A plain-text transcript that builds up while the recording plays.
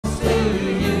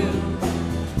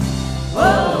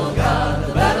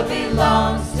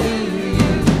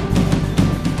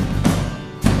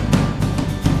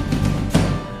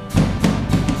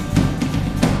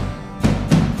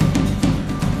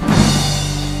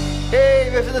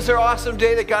Isn't this our awesome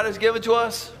day that God has given to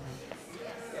us?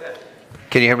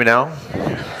 Can you hear me now?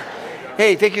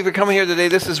 Hey, thank you for coming here today.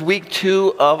 This is week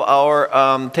 2 of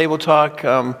our table talk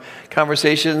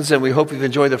conversations, and we hope you've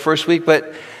enjoyed the first week.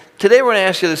 But today we're going to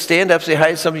ask you to stand up, say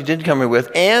hi to somebody you didn't come here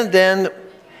with, and then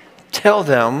tell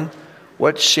them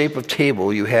what shape of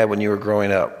table you had when you were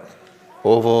growing up.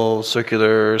 Oval,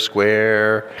 circular,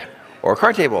 square, or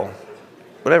card table,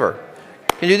 whatever.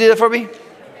 Can you do that for me?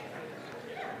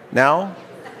 Now?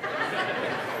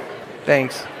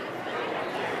 Thanks.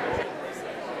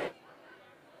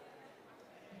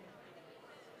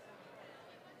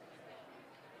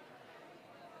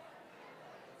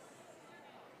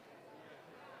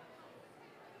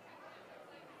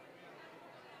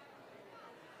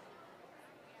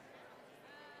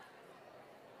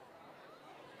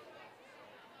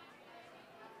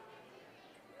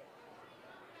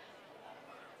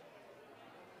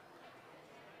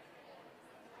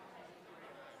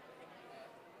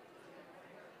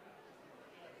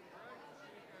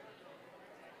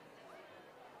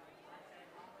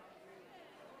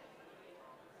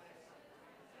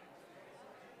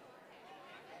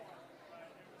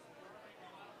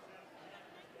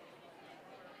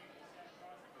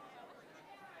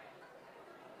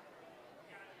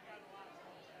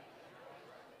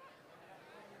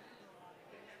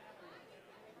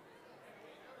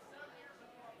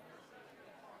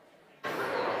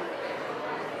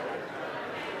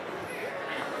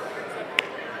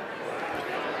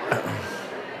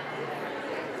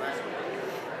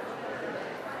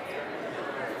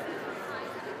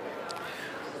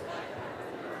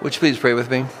 Would you please pray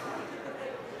with me?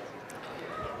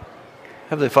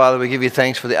 Heavenly Father, we give you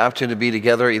thanks for the opportunity to be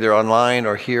together, either online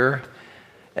or here.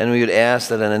 And we would ask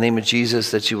that in the name of Jesus,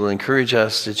 that you will encourage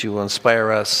us, that you will inspire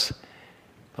us,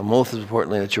 but most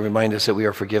importantly, that you remind us that we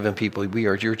are forgiven people. We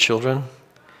are your children.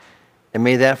 And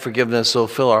may that forgiveness so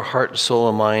fill our heart, soul,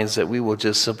 and minds that we will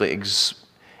just simply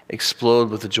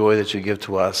explode with the joy that you give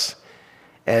to us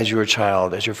as your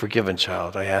child, as your forgiven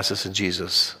child. I ask this in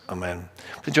Jesus. Amen.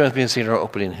 Please join with me in singing our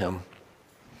opening hymn.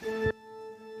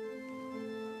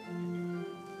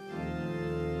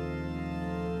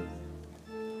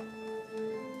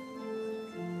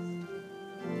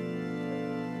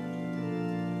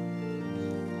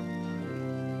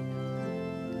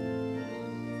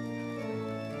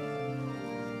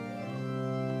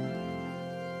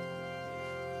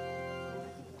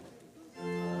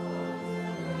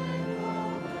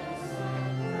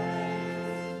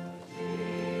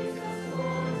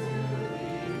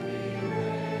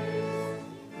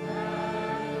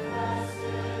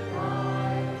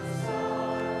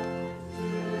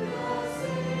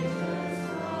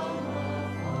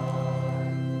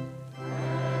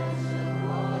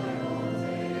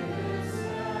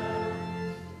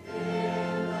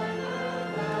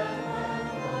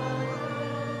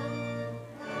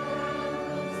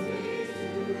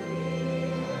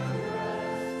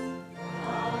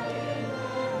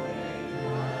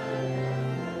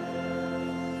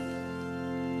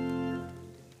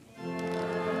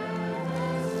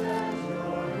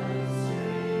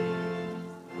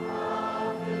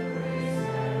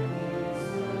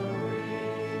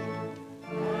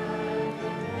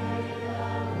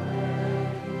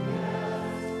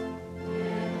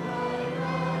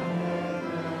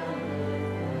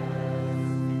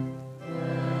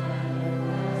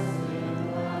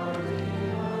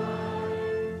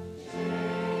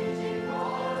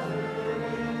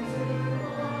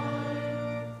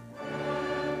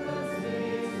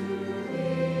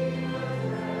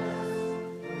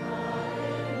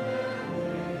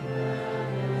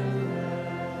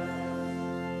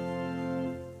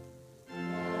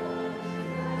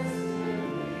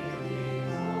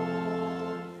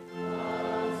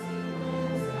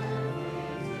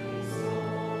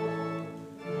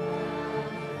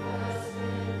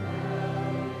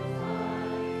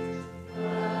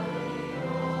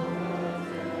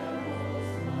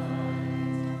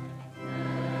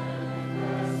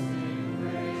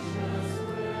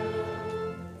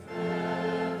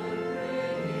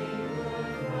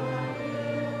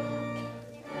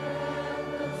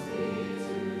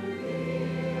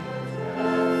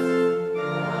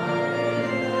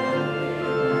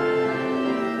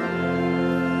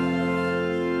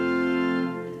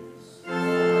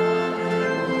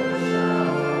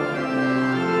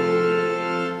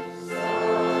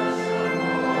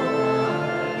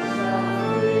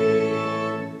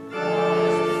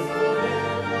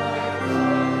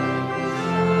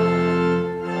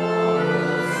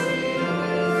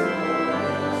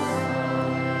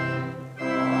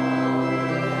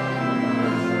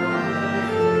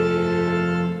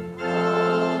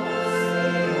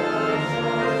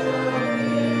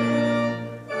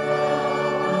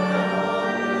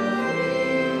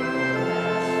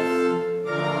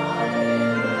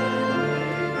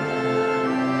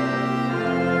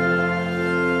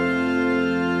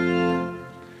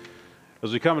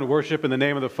 As we come and worship in the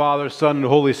name of the Father, Son, and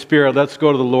Holy Spirit, let's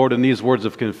go to the Lord in these words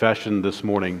of confession this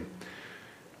morning.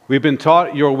 We've been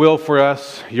taught your will for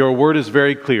us. Your word is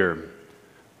very clear,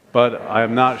 but I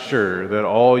am not sure that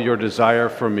all your desire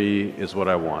for me is what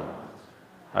I want.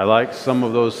 I like some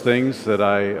of those things that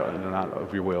are not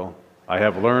of your will. I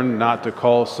have learned not to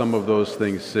call some of those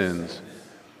things sins,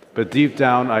 but deep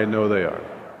down I know they are.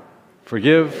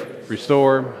 Forgive,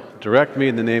 restore, direct me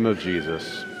in the name of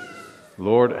Jesus.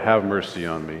 Lord, have mercy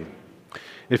on me.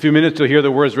 In a few minutes, you'll hear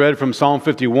the words read from Psalm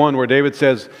 51, where David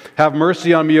says, "Have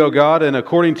mercy on me, O God, and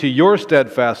according to your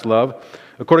steadfast love,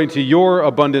 according to your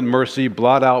abundant mercy,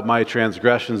 blot out my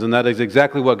transgressions." And that is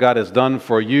exactly what God has done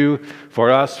for you,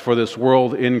 for us, for this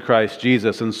world in Christ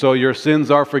Jesus. And so your sins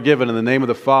are forgiven in the name of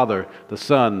the Father, the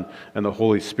Son, and the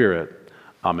Holy Spirit.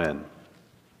 Amen.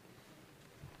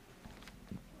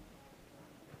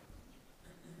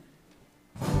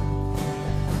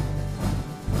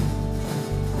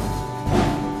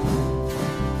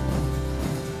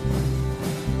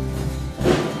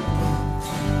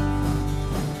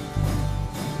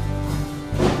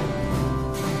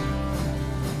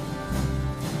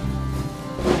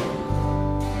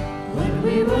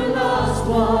 We were lost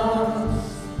once.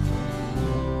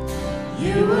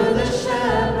 You were the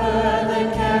shepherd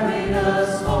that carried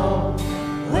us home.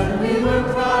 When we were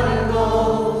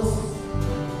prodigals,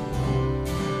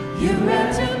 you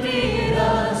ran to meet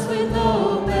us with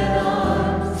open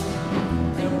arms,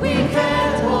 and we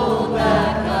can't hold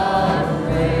back our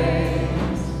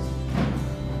praise.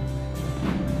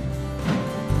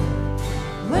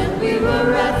 When we were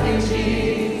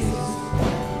refugees,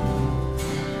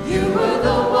 you were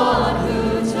the one who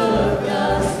took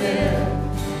us in.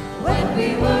 When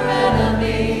we were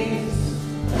enemies,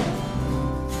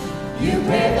 you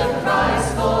paid the price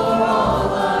for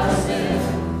all our sin,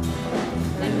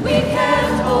 and we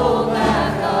can't hold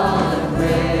back our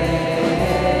praise.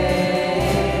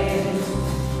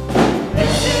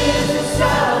 This is the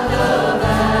sound of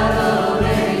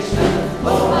adoration.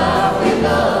 Oh, how we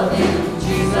love you,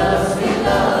 Jesus, we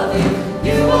love you.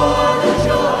 You are the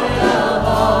joy of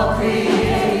all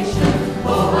creation.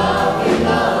 Oh, how we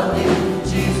love you,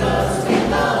 Jesus, we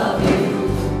love you.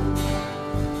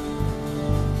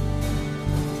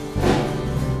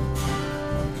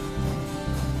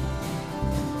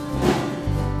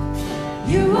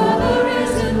 You are the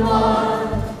risen one.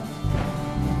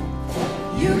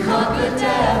 You conquered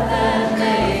death and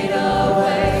made a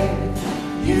way.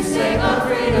 You sang our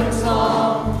freedom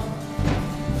song.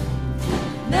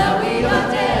 Now we are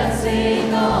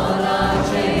dancing on our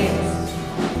chains,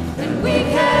 and we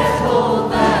can't hold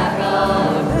back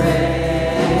our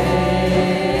praise.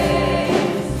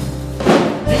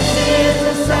 This is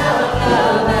the sound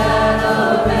of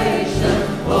adoration.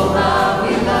 Oh, how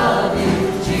we love you,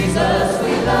 Jesus,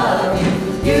 we love you.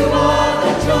 You are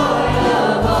the joy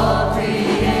of all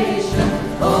creation.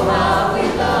 Oh, how we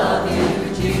love you,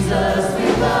 Jesus, we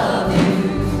love you.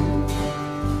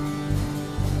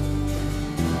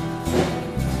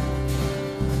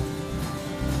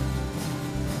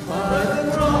 By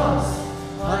the cross,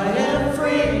 I am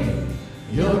free.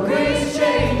 Your grace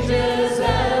changes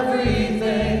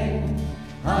everything.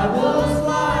 I was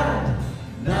blind,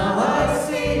 now I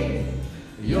see.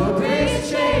 Your grace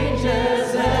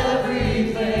changes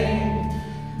everything.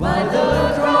 By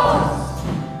the cross,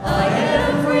 I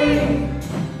am free.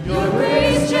 Your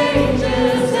grace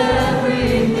changes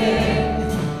everything.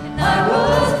 I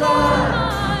was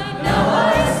blind, now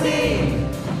I see.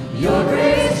 Your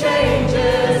grace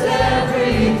changes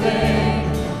everything,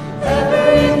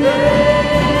 everything.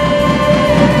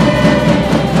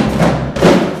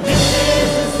 This is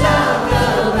the sound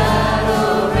of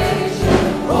adoration.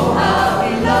 Oh, how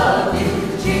we love you,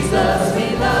 Jesus, we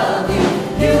love you.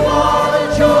 You are the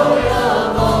joy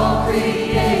of all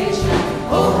creation.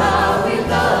 Oh, how we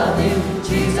love you,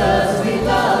 Jesus, we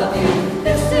love you.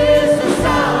 This is the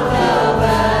sound of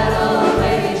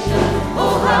adoration.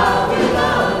 Oh, how we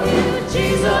love you,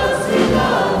 Jesus, we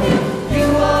love you. You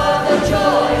are the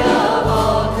joy of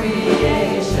all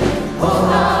creation. Oh,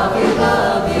 how we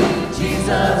love you,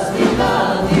 Jesus, we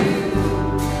love you.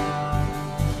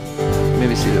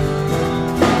 Maybe see it.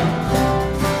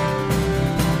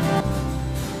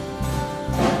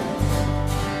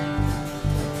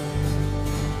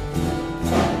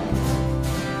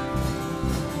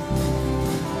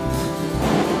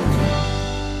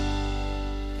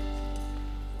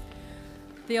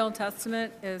 The Old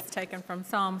Testament is taken from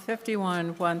Psalm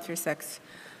 51, 1 through 6.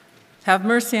 Have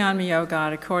mercy on me, O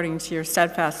God, according to your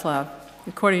steadfast love.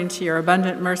 According to your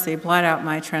abundant mercy, blot out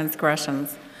my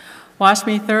transgressions. Wash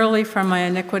me thoroughly from my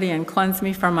iniquity and cleanse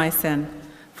me from my sin.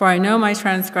 For I know my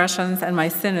transgressions, and my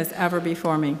sin is ever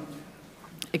before me.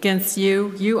 Against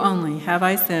you, you only, have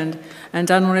I sinned and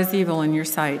done what is evil in your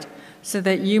sight, so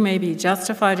that you may be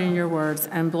justified in your words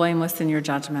and blameless in your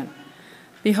judgment.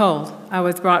 Behold, I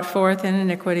was brought forth in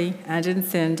iniquity, and in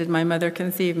sin did my mother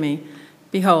conceive me.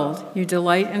 Behold, you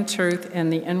delight in truth in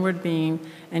the inward being,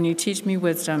 and you teach me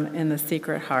wisdom in the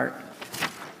secret heart.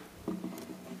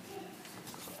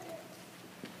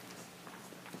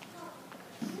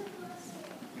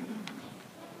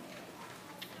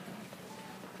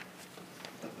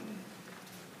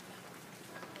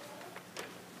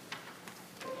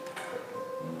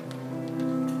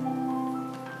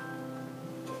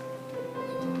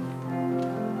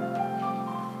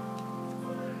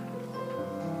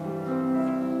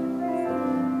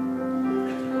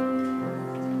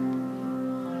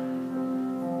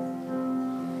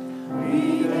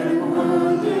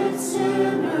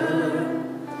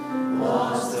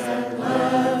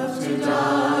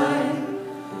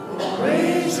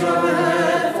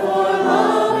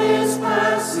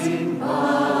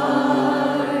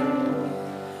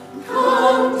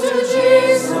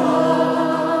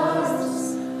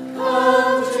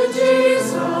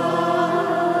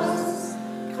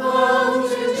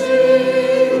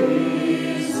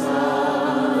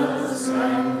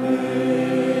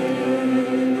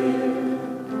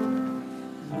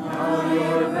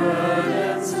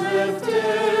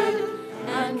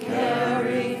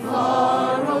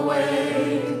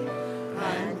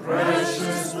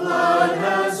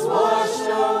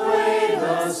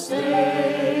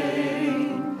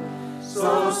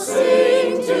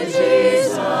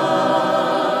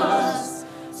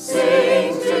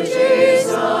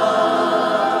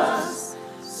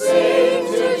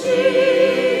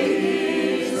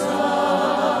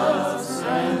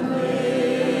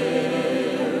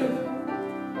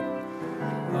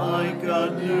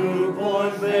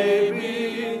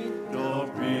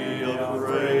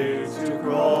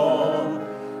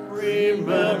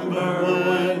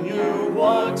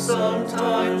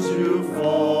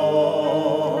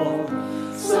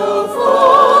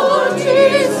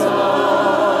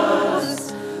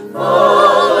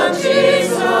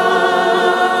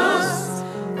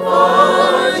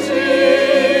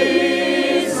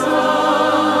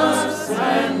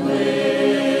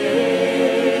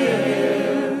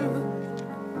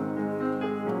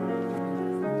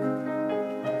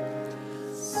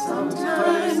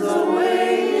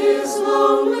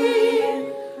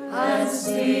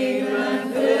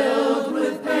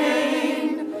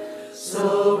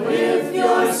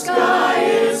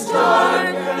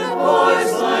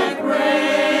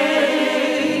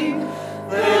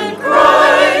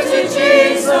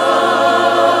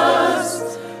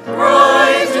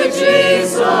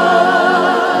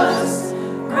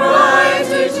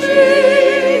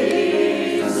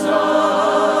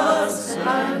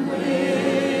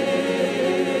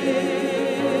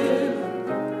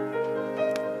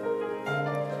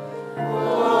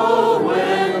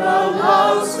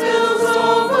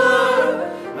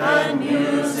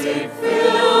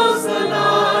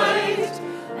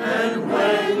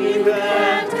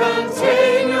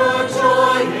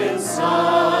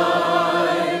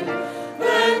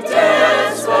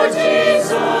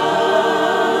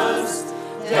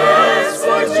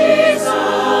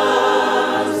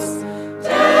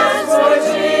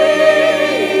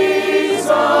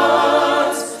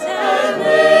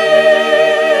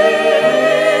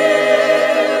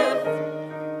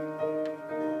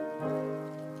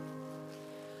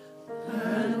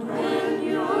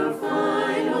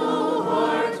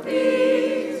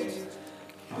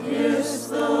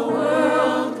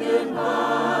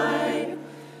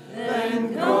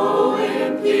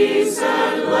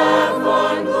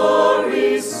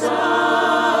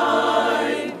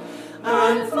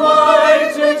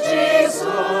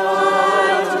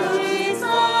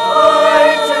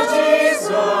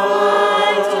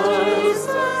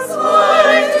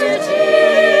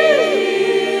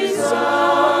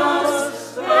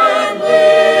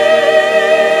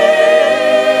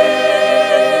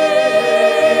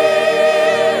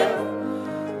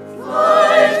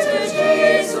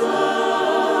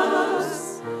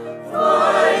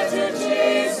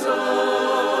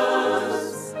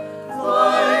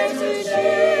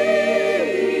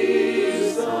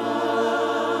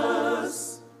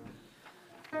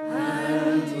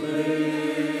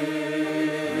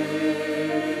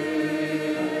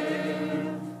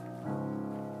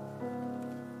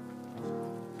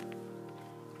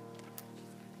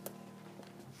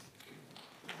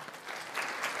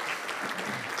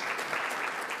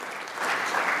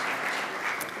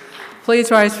 Please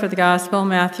rise for the gospel,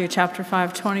 Matthew chapter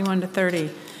 5, 21 to 30.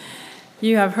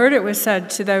 You have heard it was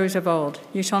said to those of old,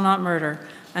 'You shall not murder,'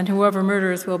 and whoever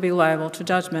murders will be liable to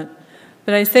judgment.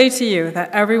 But I say to you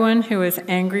that everyone who is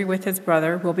angry with his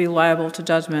brother will be liable to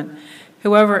judgment.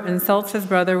 Whoever insults his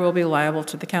brother will be liable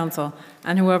to the council,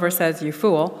 and whoever says, 'You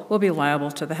fool,' will be liable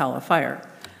to the hell of fire.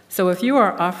 So if you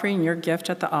are offering your gift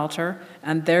at the altar,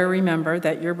 and there remember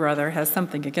that your brother has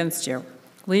something against you,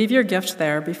 leave your gift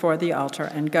there before the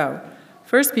altar and go.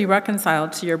 First be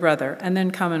reconciled to your brother, and then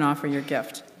come and offer your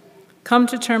gift. Come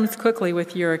to terms quickly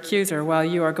with your accuser while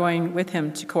you are going with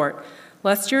him to court,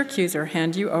 lest your accuser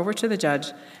hand you over to the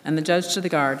judge, and the judge to the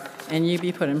guard, and you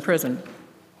be put in prison.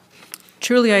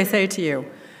 Truly I say to you,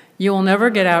 you will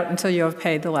never get out until you have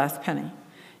paid the last penny.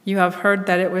 You have heard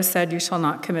that it was said, 'You shall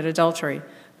not commit adultery.'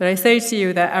 But I say to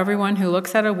you that everyone who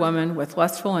looks at a woman with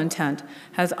lustful intent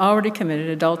has already committed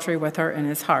adultery with her in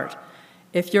his heart.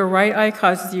 If your right eye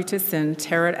causes you to sin,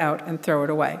 tear it out and throw it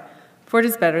away. For it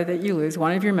is better that you lose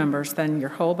one of your members than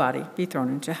your whole body be thrown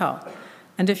into hell.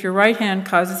 And if your right hand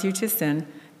causes you to sin,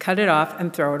 cut it off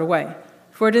and throw it away.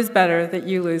 For it is better that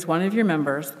you lose one of your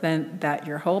members than that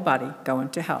your whole body go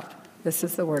into hell." This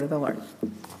is the word of the Lord.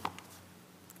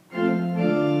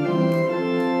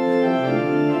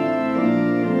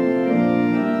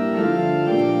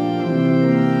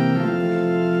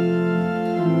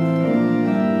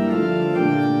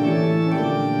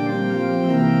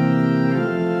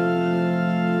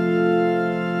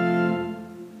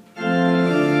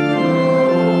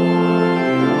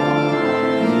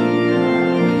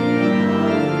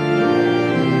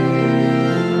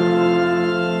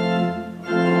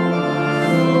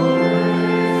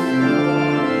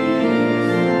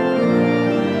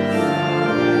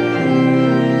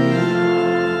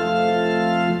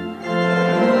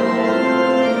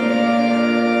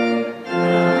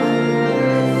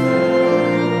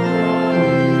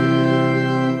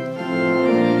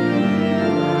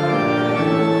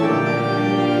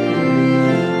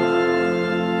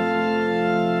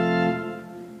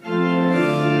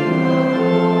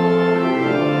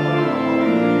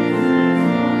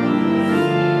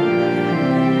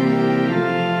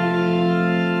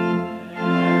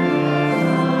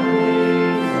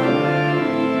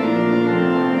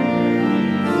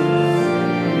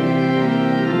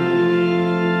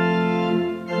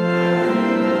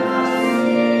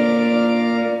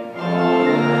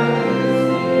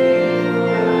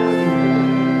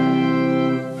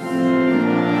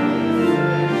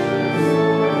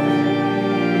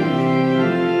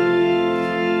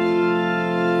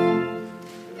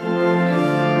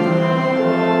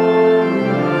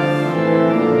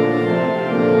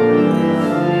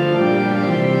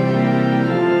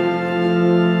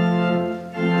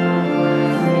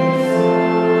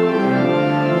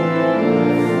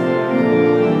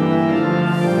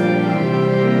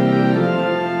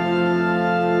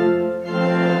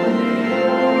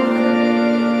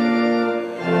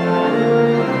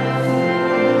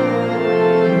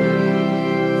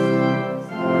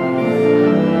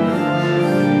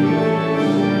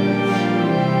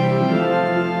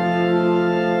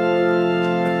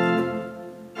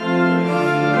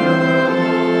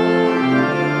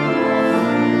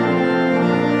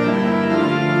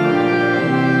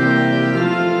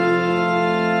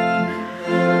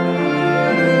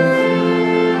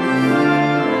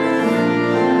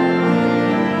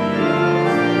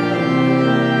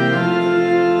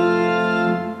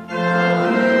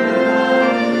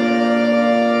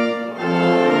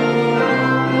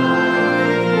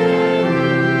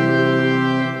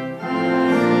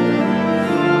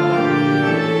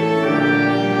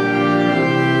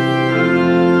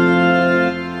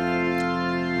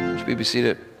 Be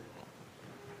seated.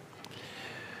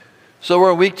 So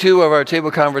we're in week 2 of our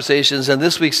table conversations, and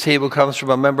this week's table comes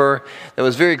from a member that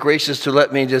was very gracious to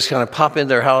let me just kind of pop in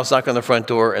their house, knock on the front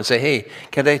door, and say, "Hey,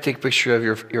 can I take a picture of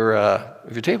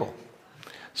your table?"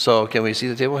 So can we see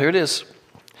the table? Here it is.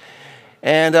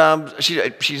 And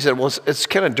she said, "Well, it's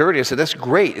kind of dirty." I said, "That's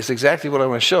great. It's exactly what I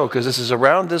want to show, because this is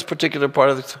around this particular part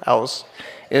of the house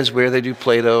is where they do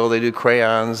Play-Doh, they do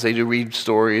crayons, they do read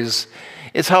stories.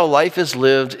 It's how life is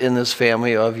lived in this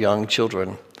family of young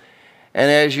children."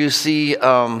 And as you see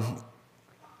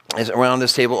as around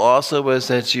this table also is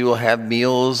that you will have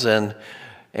meals and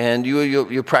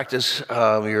you practice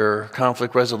your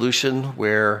conflict resolution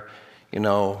where,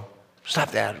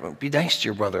 stop that, be nice to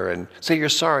your brother and say you're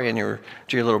sorry to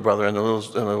your little brother, and the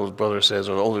little brother says,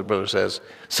 or the older brother says,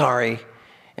 "Sorry,"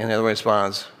 and the other one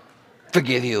responds,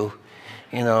 "Forgive you."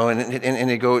 You know, and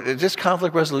you go, this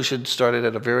conflict resolution started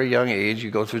at a very young age.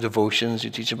 You go through devotions, you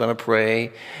teach them how to pray.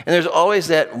 And there's always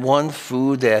that one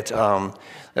food that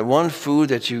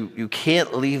you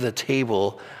can't leave the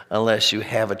table unless you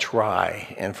have a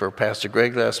try. And for Pastor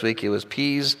Greg last week, it was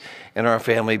peas. In our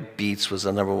family, beets was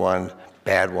the number one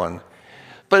bad one.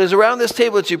 But it's around this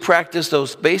table that you practice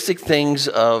those basic things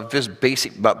of just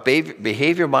basic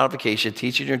behavior modification,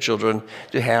 teaching your children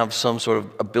to have some sort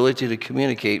of ability to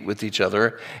communicate with each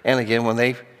other. And again, when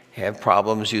they have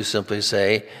problems, you simply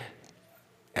say,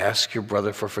 ask your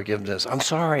brother for forgiveness. I'm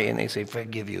sorry. And they say,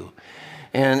 forgive you.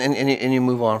 And you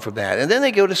move on from that. And then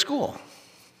they go to school.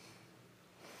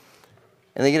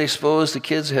 And they get exposed to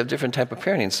kids who have different type of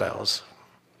parenting styles.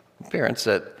 Parents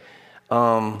that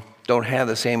don't have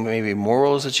the same maybe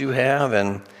morals that you have.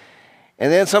 And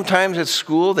then sometimes at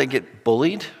school they get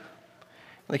bullied.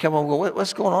 They come home and go,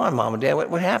 what's going on, Mom and Dad?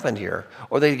 What happened here?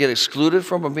 Or they get excluded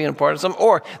from being a part of something.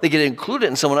 Or they get included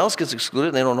and someone else gets excluded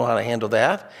and they don't know how to handle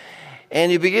that. And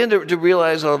you begin to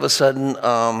realize all of a sudden,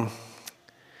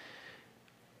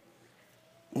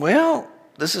 well,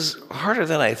 this is harder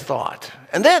than I thought.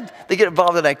 And then they get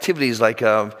involved in activities like,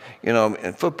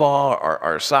 in football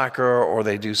or soccer, or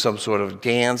they do some sort of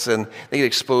dance, and they get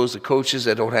exposed to coaches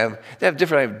that they have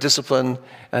different discipline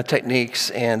techniques,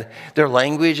 and their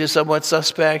language is somewhat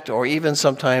suspect, or even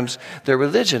sometimes their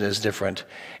religion is different.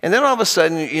 And then all of a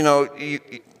sudden,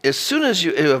 as soon as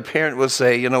a parent will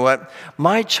say, you know what,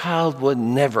 my child would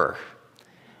never,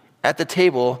 at the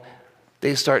table,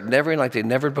 they start nevering like they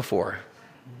nevered before.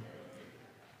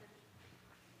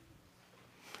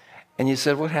 And you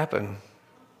said, what happened?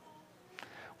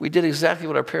 We did exactly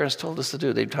what our parents told us to do.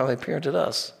 How they parented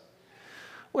us.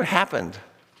 What happened?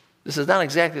 This is not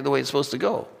exactly the way it's supposed to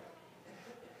go.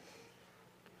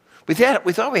 We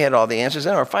thought we had all the answers.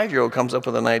 Then our 5-year-old comes up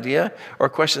with an idea or a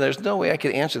question. There's no way I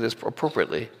could answer this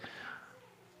appropriately.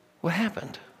 What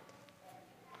happened?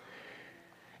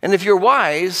 And if you're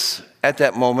wise at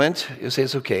that moment, you'll say,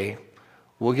 it's okay.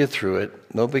 We'll get through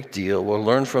it. No big deal. We'll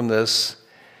learn from this.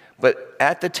 But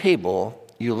at the table,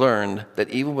 you learn that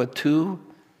even with 2,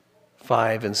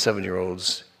 5, and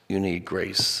 7-year-olds, you need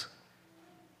grace.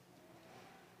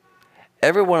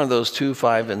 Every one of those 2,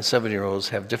 5, and 7-year-olds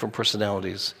have different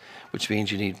personalities, which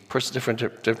means you need different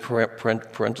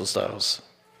parental styles.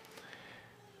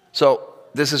 So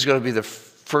this is going to be the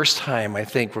first time I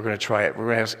think we're going to try it. We're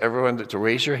going to ask everyone to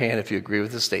raise your hand if you agree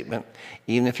with the statement,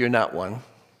 even if you're not one.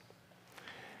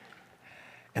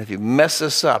 And if you mess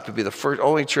this up, it'll be the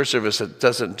only church service that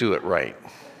doesn't do it right.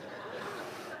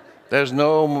 There's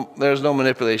no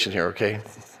manipulation here, okay?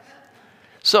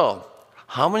 So,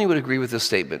 how many would agree with this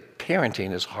statement?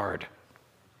 Parenting is hard.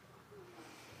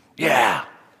 Yeah,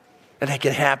 and that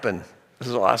can happen. This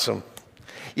is awesome.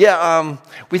 Yeah,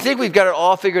 we think we've got it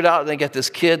all figured out, and then get this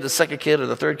kid, the second kid or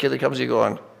the third kid that comes to you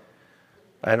going,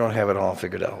 I don't have it all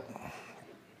figured out.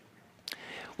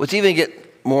 What's even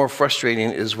more frustrating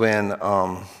is when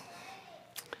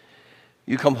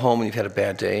you come home and you've had a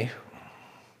bad day,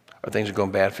 or things are going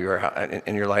bad for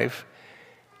in your life,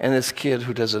 and this kid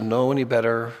who doesn't know any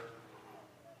better,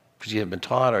 because you haven't been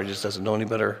taught or just doesn't know any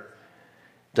better,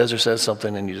 does or says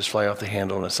something and you just fly off the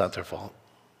handle and it's not their fault.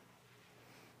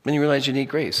 Then you realize you need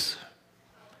grace.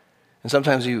 And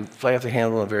sometimes you fly off the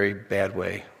handle in a very bad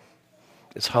way.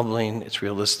 It's humbling, it's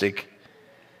realistic.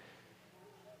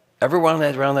 Everyone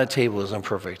around that table is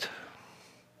imperfect.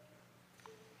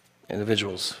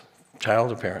 Individuals,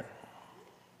 child or parent.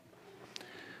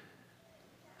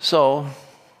 So,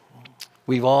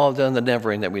 we've all done the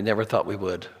nevering that we never thought we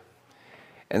would.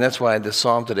 And that's why the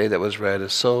psalm today that was read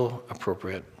is so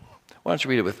appropriate. Why don't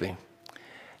you read it with me?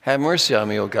 Have mercy on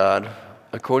me, O God,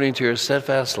 according to your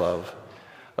steadfast love,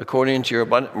 according to your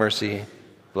abundant mercy,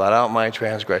 blot out my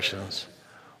transgressions.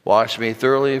 Wash me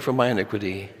thoroughly from my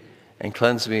iniquity and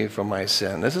cleanse me from my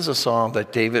sin. This is a psalm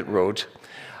that David wrote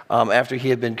after he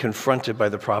had been confronted by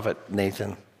the prophet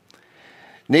Nathan.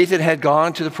 Nathan had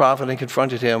gone to the prophet and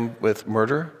confronted him with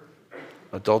murder,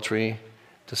 adultery,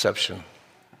 deception.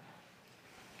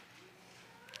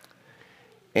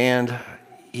 And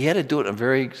he had to do it in a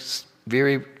very,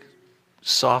 very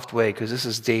soft way because this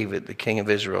is David, the king of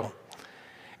Israel.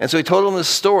 And so he told him this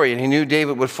story, and he knew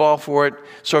David would fall for it.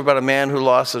 Story about a man who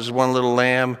lost his one little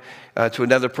lamb to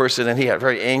another person, and he got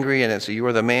very angry, and so you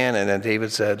were the man. And then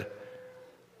David said,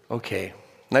 okay.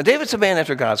 Now, David's a man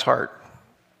after God's heart.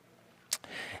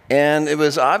 And it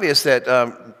was obvious that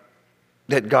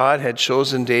that God had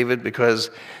chosen David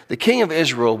because the king of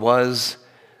Israel was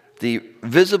the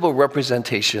visible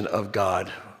representation of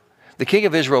God. The king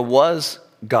of Israel was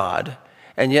God,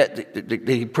 And yet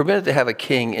they permitted to have a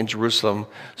king in Jerusalem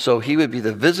so he would be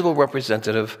the visible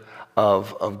representative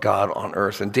of God on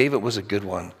earth. And David was a good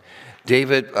one.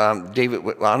 David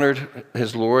honored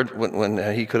his Lord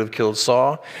when he could have killed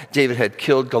Saul. David had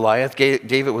killed Goliath.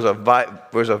 David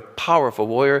was a powerful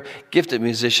warrior, gifted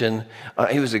musician.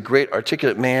 He was a great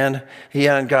articulate man. He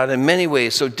honored God in many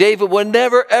ways. So David would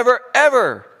never, ever,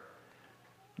 ever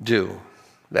do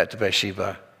that to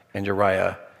Bathsheba and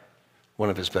Uriah, one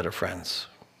of his better friends.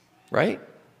 Right?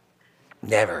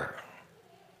 Never.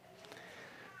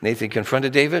 Nathan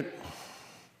confronted David.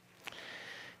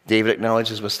 David acknowledged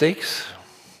his mistakes.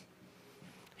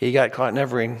 He got caught in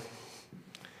everything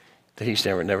that he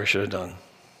never should have done.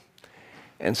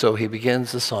 And so he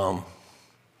begins the psalm,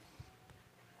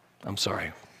 I'm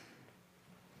sorry.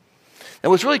 And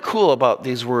what's really cool about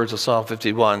these words of Psalm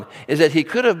 51 is that he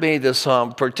could have made this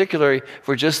psalm particularly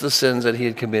for just the sins that he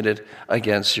had committed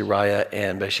against Uriah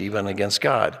and Bathsheba and against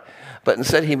God. But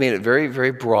instead, he made it very,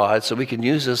 very broad so we can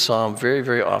use this psalm very,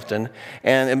 very often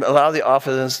and allow the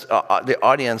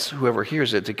audience, whoever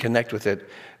hears it, to connect with it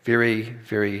very,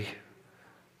 very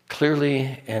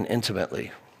clearly and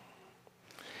intimately.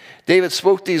 David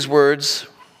spoke these words,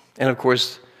 and of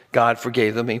course, God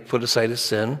forgave them. He put aside his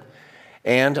sin.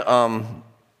 And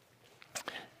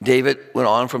David went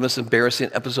on from this embarrassing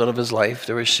episode of his life.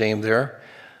 There was shame there.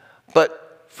 But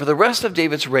for the rest of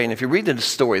David's reign, if you read the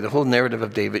story, the whole narrative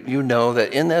of David, you know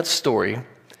that in that story,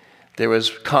 there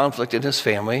was conflict in his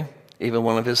family. Even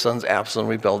one of his sons, Absalom,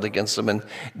 rebelled against him. And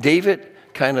David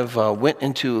kind of went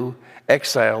into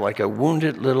exile like a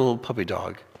wounded little puppy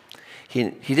dog.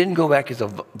 He didn't go back as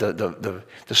the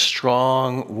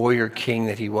strong warrior king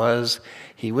that he was.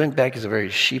 He went back as a very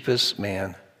sheepish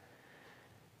man.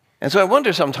 And so I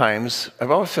wonder sometimes, I've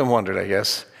often wondered, I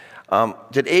guess,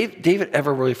 did David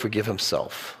ever really forgive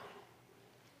himself?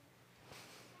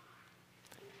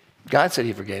 God said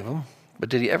he forgave him, but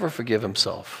did he ever forgive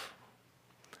himself?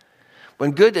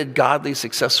 When good and godly,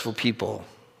 successful people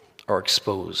are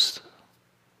exposed,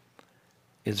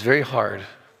 it's very hard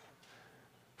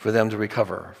for them to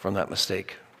recover from that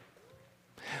mistake.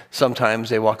 Sometimes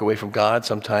they walk away from God.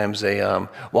 Sometimes they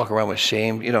walk around with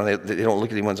shame. You know, they don't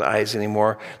look at anyone's eyes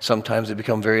anymore. Sometimes they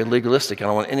become very legalistic. I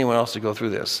don't want anyone else to go through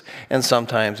this. And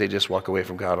sometimes they just walk away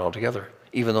from God altogether,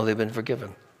 even though they've been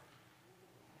forgiven.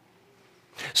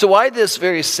 So why this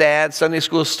very sad Sunday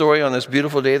school story on this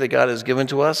beautiful day that God has given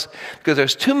to us? Because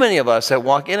there's too many of us that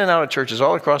walk in and out of churches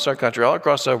all across our country, all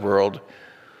across our world,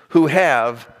 who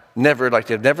have never, like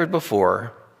they've never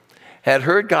before, had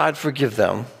heard God forgive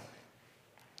them,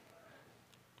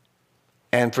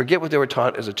 and forget what they were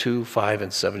taught as a 2, 5,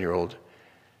 and 7-year-old.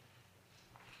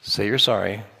 Say you're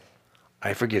sorry.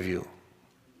 I forgive you.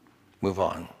 Move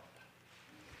on.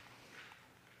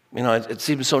 You know, it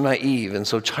seems so naive and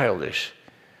so childish.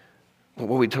 But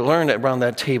what we learn around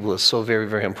that table is so very,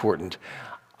 very important.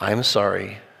 I'm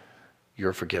sorry.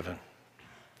 You're forgiven.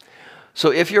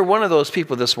 So if you're one of those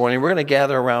people this morning, we're going to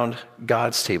gather around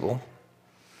God's table.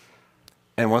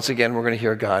 And once again, we're going to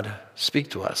hear God speak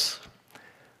to us.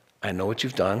 I know what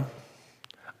you've done.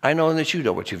 I know that you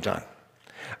know what you've done.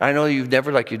 I know you've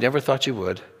never thought you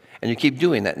would, and you keep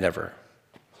doing that never.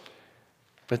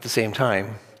 But at the same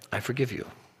time, I forgive you.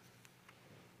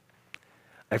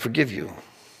 I forgive you.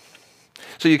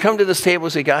 So you come to this table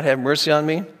and say, God, have mercy on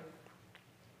me.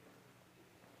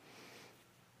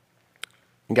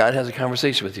 And God has a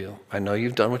conversation with you. I know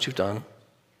you've done what you've done.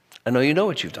 I know you know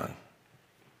what you've done.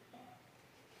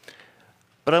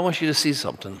 But I want you to see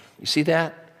something. You see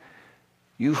that?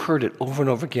 You heard it over and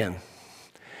over again.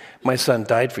 My son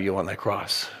died for you on that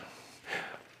cross.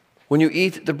 When you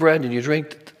eat the bread and you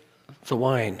drink the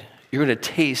wine, you're going to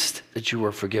taste that you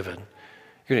were forgiven.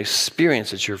 You're going to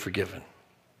experience that you're forgiven.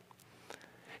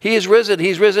 He is risen.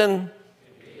 He's risen.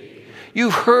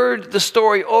 You've heard the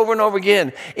story over and over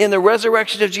again. In the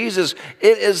resurrection of Jesus,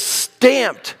 it is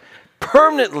stamped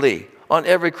permanently on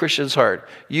every Christian's heart.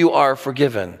 You are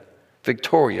forgiven,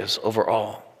 victorious over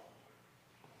all.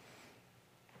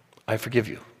 I forgive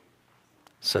you,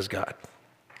 says God.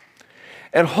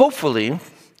 And hopefully,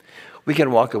 we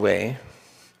can walk away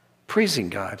praising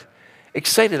God,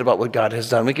 excited about what God has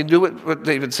done. We can do what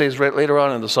David says right later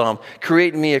on in the psalm,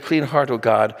 create in me a clean heart, O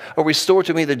God, or restore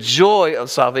to me the joy of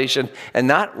salvation, and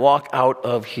not walk out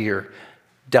of here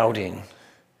doubting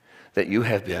that you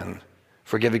have been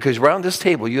forgiven. Because around this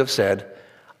table you have said,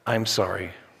 I'm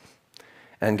sorry.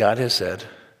 And God has said,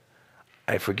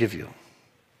 I forgive you.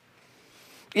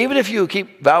 Even if you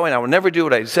keep vowing, I will never do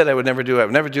what I said I would never do, I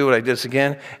would never do what I did this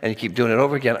again, and you keep doing it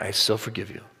over again, I still forgive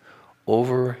you.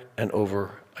 Over and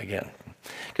over again.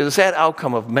 Because the sad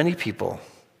outcome of many people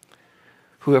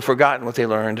who have forgotten what they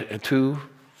learned in 2,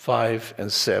 5,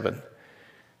 and 7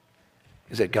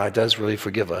 is that God does really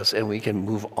forgive us, and we can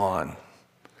move on.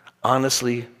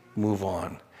 Honestly, move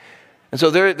on. And so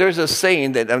there's a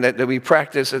saying that we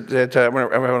practice that I'm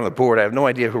on the board. I have no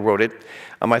idea who wrote it.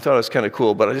 I thought it was kind of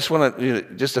cool, but I just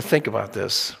want just to think about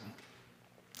this.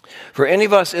 For any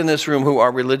of us in this room who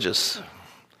are religious,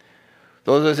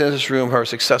 those of us in this room who are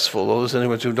successful, those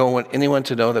of us who don't want anyone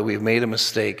to know that we've made a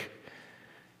mistake,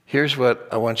 here's what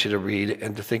I want you to read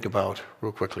and to think about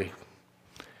real quickly.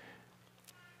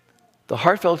 The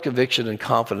heartfelt conviction and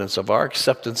confidence of our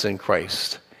acceptance in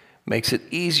Christ makes it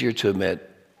easier to admit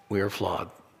we are flawed.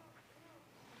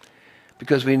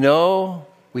 Because we know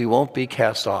we won't be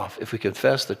cast off if we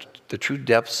confess the true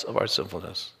depths of our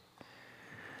sinfulness.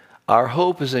 Our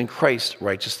hope is in Christ's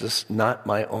righteousness, not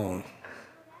my own.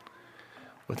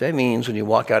 What that means when you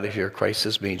walk out of here, Christ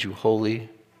has made you holy,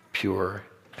 pure,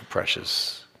 and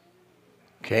precious.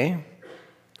 Okay?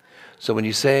 So when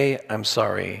you say, I'm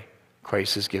sorry,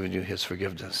 Christ has given you his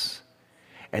forgiveness.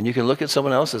 And you can look at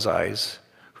someone else's eyes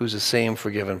who's the same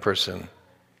forgiven person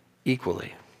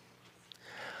equally.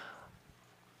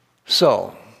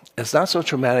 So, it's not so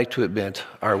traumatic to admit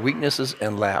our weaknesses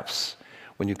and lapse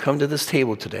when you come to this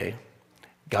table today,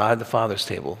 God the Father's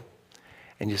table,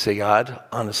 and you say, God,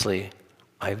 honestly,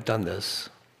 I've done this.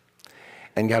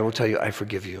 And God will tell you, I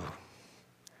forgive you.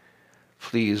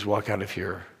 Please walk out of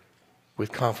here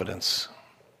with confidence.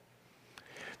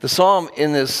 The psalm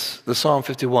the Psalm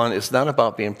 51 is not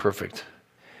about being perfect.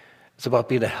 It's about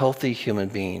being a healthy human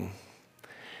being.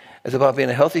 It's about being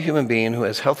a healthy human being who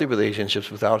has healthy relationships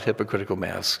without hypocritical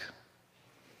masks.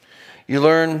 We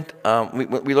learn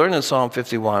in Psalm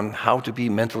 51 how to be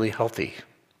mentally healthy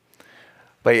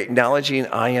by acknowledging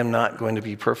I am not going to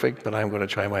be perfect, but I'm going to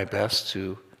try my best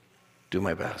to do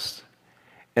my best.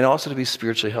 And also to be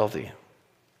spiritually healthy.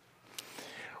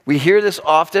 We hear this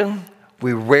often,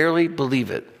 we rarely believe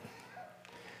it.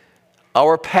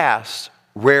 Our past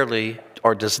rarely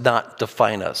or does not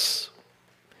define us.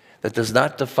 That does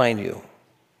not define you.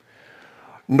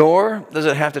 Nor does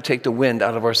it have to take the wind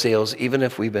out of our sails, even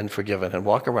if we've been forgiven, and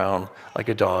walk around like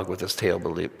a dog with his tail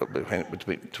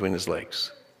between his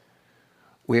legs.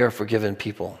 We are forgiven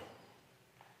people.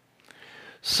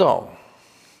 So,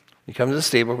 you come to this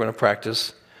table, we're going to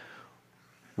practice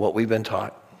what we've been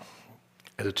taught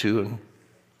as a 2 and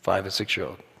 5 and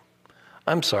 6-year-old.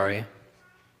 I'm sorry.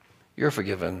 You're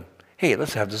forgiven. Hey,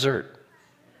 let's have dessert.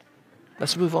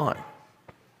 Let's move on.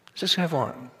 Just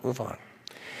move on.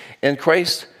 In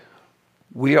Christ,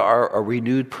 we are a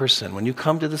renewed person. When you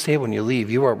come to this table and you leave,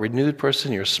 you are a renewed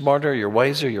person. You're smarter, you're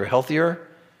wiser, you're healthier.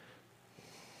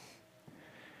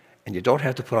 And you don't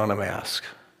have to put on a mask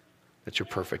that you're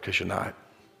perfect, because you're not.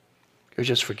 You're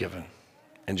just forgiven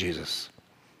in Jesus.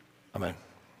 Amen.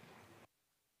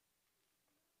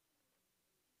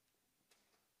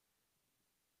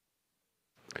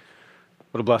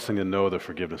 What a blessing to know the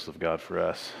forgiveness of God for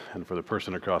us and for the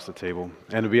person across the table,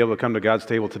 and to be able to come to God's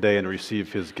table today and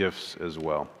receive his gifts as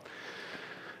well.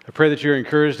 I pray that you're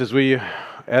encouraged as we,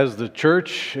 as the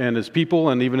church and as people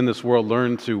and even in this world,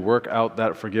 learn to work out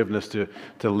that forgiveness, to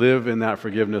live in that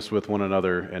forgiveness with one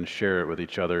another and share it with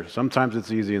each other. Sometimes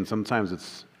it's easy and sometimes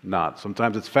it's not.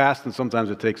 Sometimes it's fast and sometimes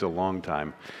it takes a long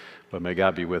time, but may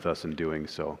God be with us in doing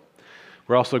so.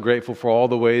 We're also grateful for all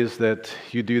the ways that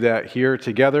you do that here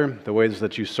together, the ways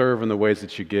that you serve and the ways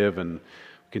that you give, and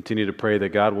continue to pray that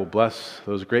God will bless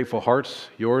those grateful hearts,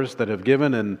 yours that have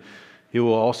given, and he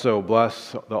will also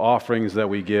bless the offerings that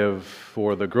we give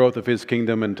for the growth of his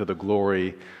kingdom and to the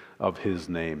glory of his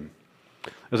name.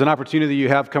 There's an opportunity you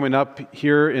have coming up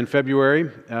here in February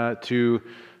to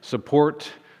support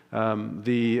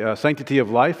the Sanctity of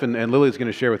Life, and Lily's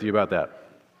going to share with you about that.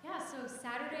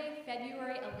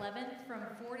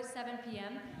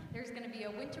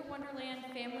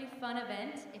 Fun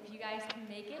event. If you guys can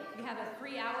make it, we have a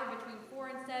free hour between 4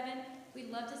 and 7. We'd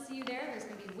love to see you there. There's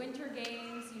going to be winter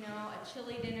games, a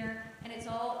chili dinner, and it's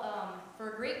all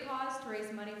for a great cause to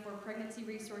raise money for Pregnancy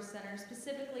Resource Center,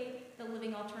 specifically the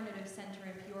Living Alternative Center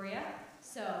in Peoria.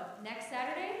 So next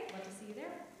Saturday, love to see you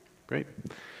there. Great.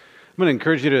 I'm going to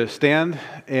encourage you to stand,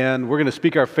 and we're going to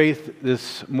speak our faith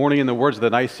this morning in the words of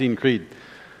the Nicene Creed.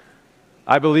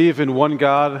 I believe in one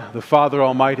God, the Father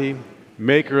Almighty,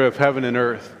 maker of heaven and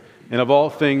earth, and of all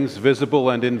things visible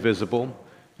and invisible,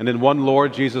 and in one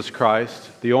Lord Jesus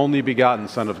Christ, the only begotten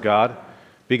Son of God,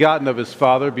 begotten of his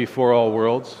Father before all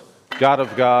worlds, God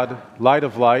of God, light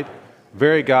of light,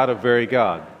 very God of very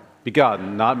God,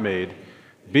 begotten, not made,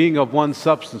 being of one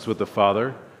substance with the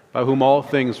Father, by whom all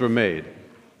things were made,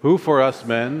 who for us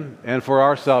men and for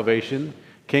our salvation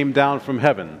came down from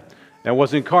heaven, and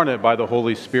was incarnate by the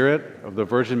Holy Spirit of the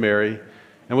Virgin Mary,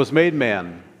 and was made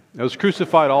man, and was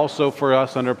crucified also for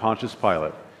us under Pontius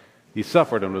Pilate. He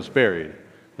suffered and was buried.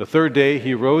 The third day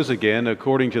he rose again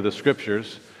according to the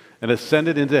Scriptures, and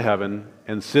ascended into heaven,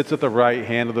 and sits at the right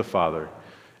hand of the Father.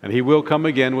 And he will come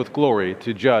again with glory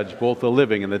to judge both the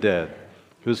living and the dead,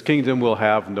 whose kingdom will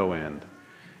have no end.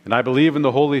 And I believe in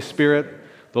the Holy Spirit,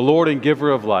 the Lord and giver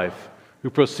of life, who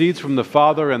proceeds from the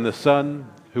Father and the Son,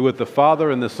 who with the Father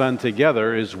and the Son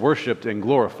together is worshipped and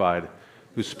glorified,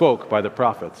 who spoke by the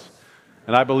prophets.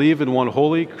 And I believe in one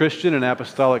holy Christian and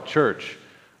apostolic church.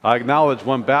 I acknowledge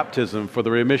one baptism for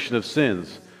the remission of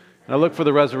sins, and I look for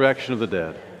the resurrection of the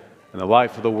dead and the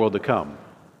life of the world to come.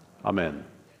 Amen.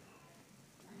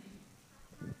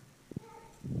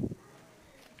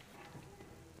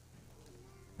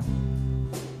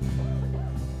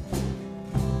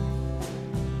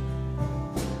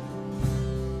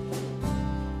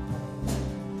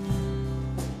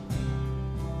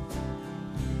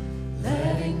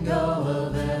 Letting go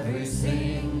of every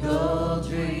single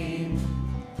dream,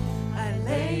 I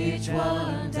lay each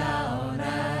one down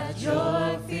at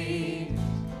your feet.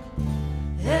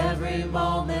 Every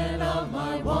moment of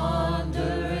my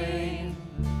wandering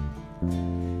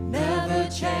never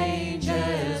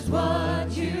changes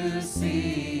what you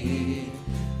see.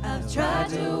 I've tried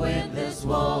to win this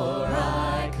war,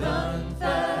 I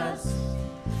confess.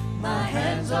 My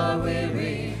hands are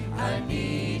weary, I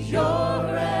need your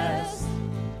rest.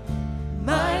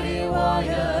 Mighty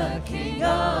warrior, king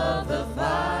of the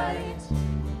fight.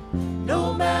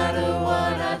 No matter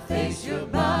what I face, you're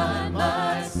by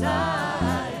my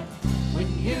side.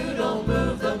 When you don't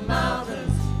move the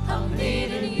mountains, I'm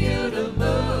needing you to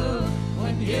move.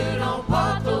 When you don't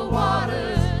part the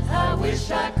waters, I wish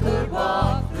I could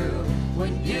walk through.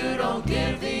 When you don't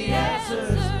give the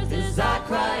answers, as I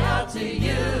cry out to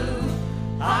you,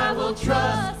 I will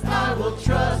trust, I will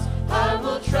trust, I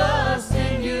will trust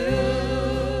in you.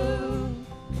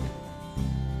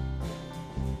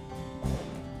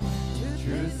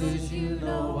 Truth is, you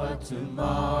know what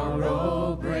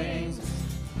tomorrow brings.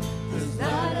 There's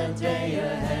not a day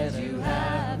ahead you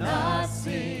have not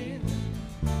seen.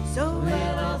 So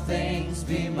let all things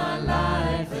be my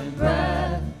life and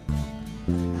breath.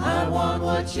 I want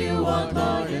what you want,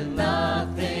 Lord, and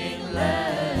nothing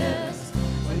less.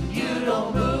 When you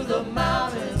don't move the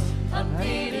mountains, I'm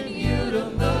needing you to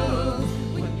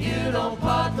move. When you don't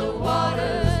part the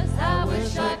waters, I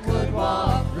wish I could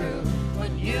walk through.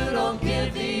 When you don't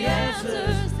give the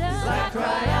answers, as I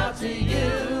cry out to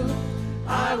you,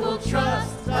 I will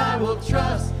trust, I will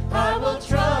trust, I will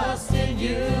trust in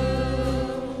you.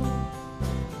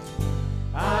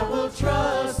 I will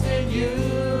trust in you.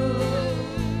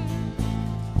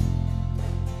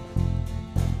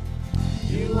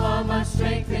 You are my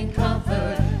strength and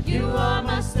comfort. You are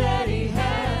my steady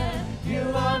hand. You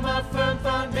are my firm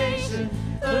foundation,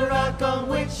 the rock on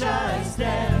which I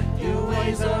stand. Your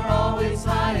ways are always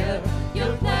higher.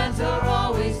 Your plans are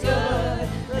always good.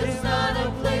 There's not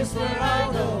a place where I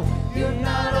go you're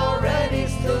not already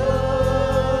stood.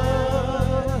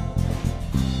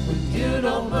 When you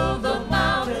don't move the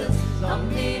mountains, I'm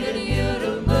needing you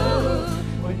to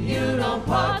move. When you don't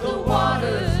part the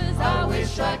waters, I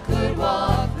wish I could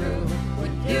walk through.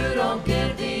 When you don't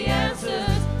give the answers,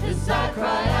 as I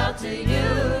cry out to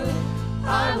you,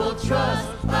 I will trust,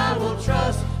 I will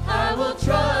trust, I will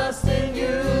trust in you.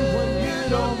 When you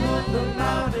don't move the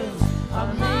mountains,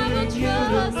 I'm needing you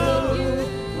to move.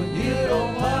 When you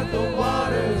don't part the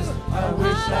waters, I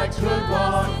wish I could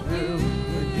walk through.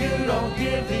 When you don't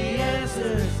give the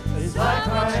answers, as I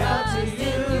cry out to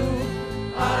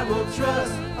you, I will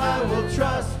trust, I will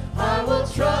trust, I will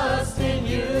trust in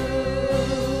you.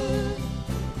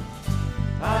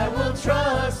 I will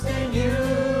trust in you.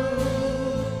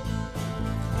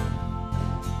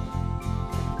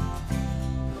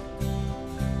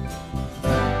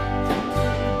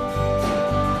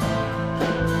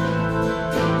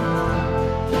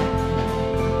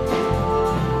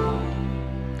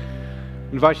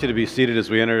 I invite you to be seated as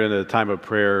we enter into a time of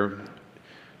prayer.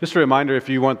 Just a reminder, if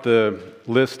you want the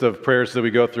list of prayers that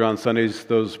we go through on Sundays,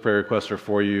 those prayer requests are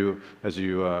for you as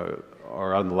you are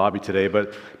out in the lobby today.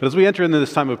 But as we enter into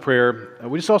this time of prayer,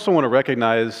 we just also want to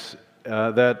recognize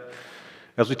that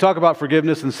as we talk about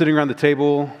forgiveness and sitting around the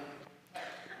table,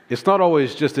 it's not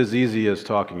always just as easy as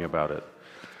talking about it.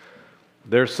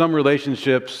 There's some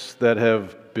relationships that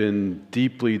have been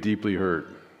deeply, deeply hurt.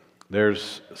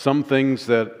 There's some things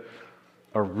that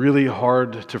are really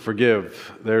hard to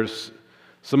forgive. There's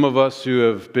some of us who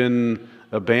have been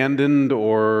abandoned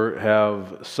or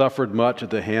have suffered much at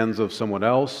the hands of someone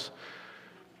else.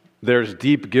 There's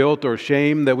deep guilt or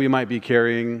shame that we might be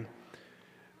carrying.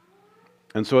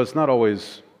 And so it's not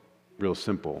always real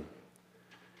simple.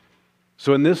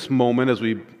 So in this moment, as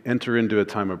we enter into a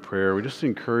time of prayer, we just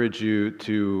encourage you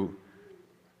to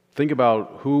think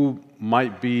about who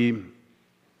might be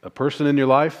a person in your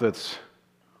life that's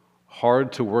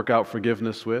hard to work out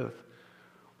forgiveness with,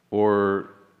 or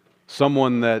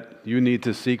someone that you need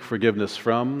to seek forgiveness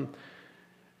from,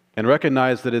 and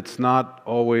recognize that it's not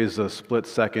always a split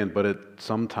second, but it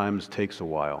sometimes takes a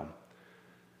while.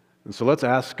 And so let's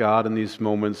ask God in these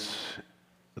moments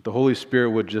that the Holy Spirit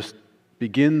would just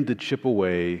begin to chip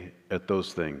away at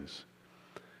those things,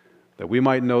 that we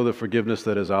might know the forgiveness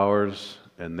that is ours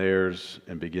and theirs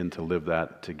and begin to live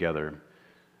that together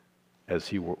as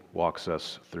He walks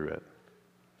us through it.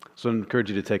 So I encourage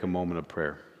you to take a moment of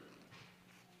prayer.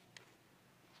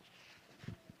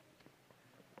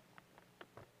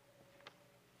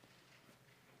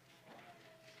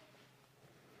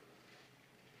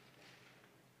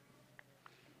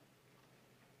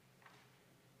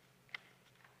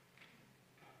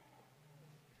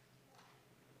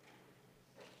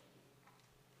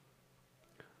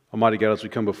 Almighty God, as we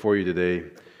come before you today,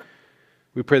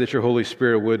 we pray that your Holy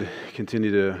Spirit would continue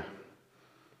to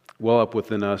well up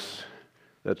within us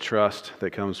that trust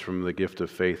that comes from the gift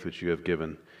of faith which you have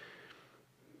given.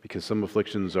 Because some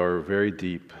afflictions are very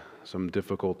deep, some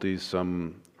difficulties,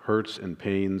 some hurts and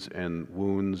pains and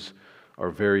wounds are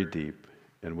very deep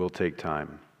and will take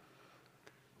time.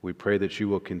 We pray that you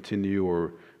will continue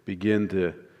or begin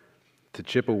to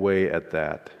chip away at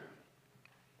that.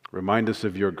 Remind us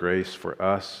of your grace for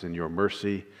us and your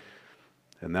mercy,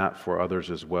 and that for others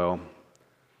as well,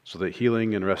 so that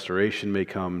healing and restoration may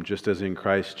come just as in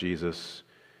Christ Jesus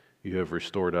you have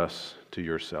restored us to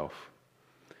yourself.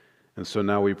 And so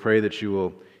now we pray that you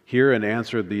will hear and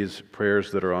answer these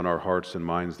prayers that are on our hearts and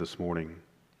minds this morning.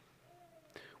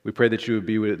 We pray that you would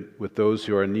be with those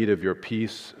who are in need of your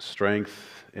peace,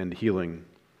 strength, and healing.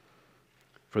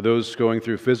 For those going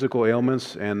through physical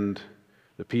ailments and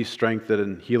the peace, strength,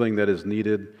 and healing that is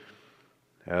needed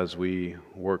as we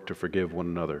work to forgive one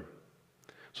another.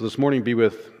 So this morning be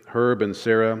with Herb and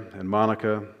Sarah and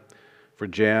Monica, for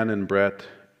Jan and Brett,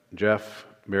 Jeff,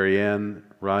 Marianne,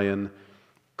 Ryan,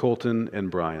 Colton, and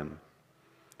Brian.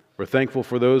 We're thankful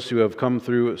for those who have come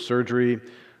through surgery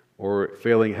or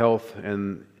failing health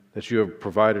and that you have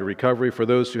provided recovery. For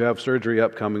those who have surgery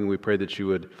upcoming, we pray that you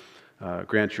would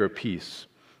grant your peace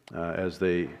as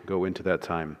they go into that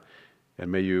time.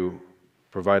 And may you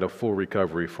provide a full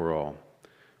recovery for all.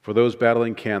 For those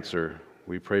battling cancer,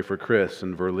 we pray for Chris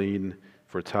and Verlene,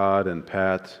 for Todd and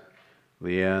Pat,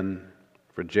 Leanne,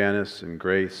 for Janice and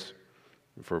Grace,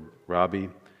 for Robbie.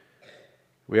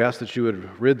 We ask that you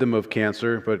would rid them of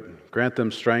cancer, but grant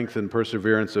them strength and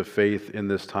perseverance of faith in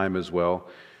this time as well,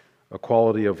 a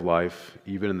quality of life,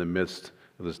 even in the midst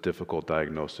of this difficult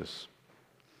diagnosis.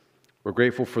 We're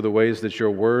grateful for the ways that your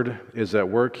word is at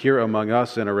work here among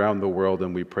us and around the world,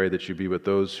 and we pray that you be with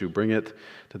those who bring it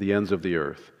to the ends of the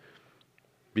earth.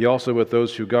 Be also with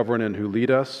those who govern and who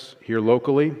lead us here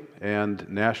locally and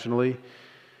nationally.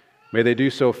 May they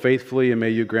do so faithfully, and may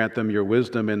you grant them your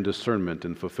wisdom and discernment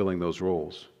in fulfilling those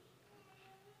roles.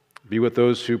 Be with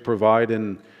those who provide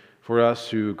for us,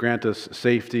 who grant us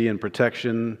safety and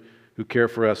protection, who care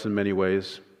for us in many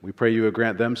ways. We pray you would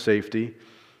grant them safety.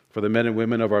 For the men and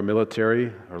women of our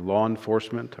military, our law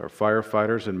enforcement, our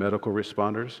firefighters and medical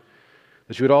responders,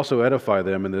 that you would also edify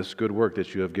them in this good work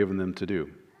that you have given them to do.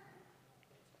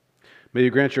 May you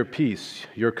grant your peace,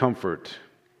 your comfort,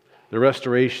 the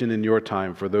restoration in your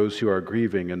time for those who are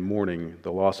grieving and mourning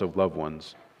the loss of loved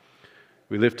ones.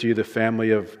 We lift to you the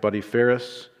family of Buddy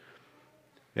Ferris,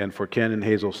 and for Ken and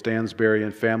Hazel Stansberry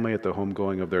and family at the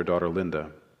homegoing of their daughter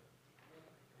Linda.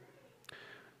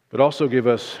 But also give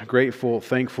us grateful,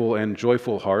 thankful, and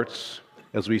joyful hearts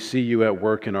as we see you at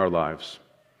work in our lives,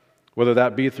 whether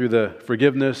that be through the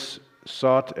forgiveness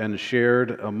sought and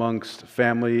shared amongst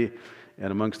family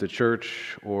and amongst the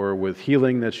church, or with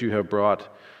healing that you have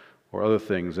brought, or other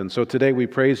things. And so today we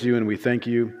praise you and we thank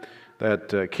you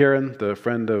that Karen, the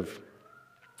friend of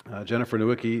Jennifer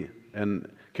Nowicki, and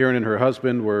Karen and her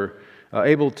husband were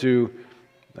able to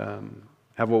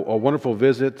have a wonderful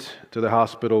visit to the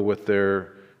hospital with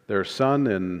their son,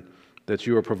 and that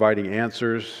you are providing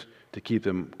answers to keep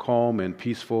them calm and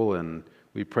peaceful, and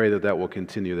we pray that that will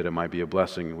continue, that it might be a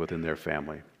blessing within their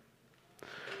family.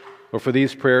 Lord, for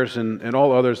these prayers and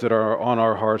all others that are on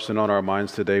our hearts and on our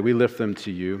minds today, we lift them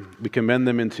to you. We commend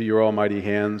them into your almighty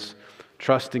hands,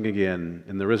 trusting again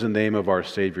in the risen name of our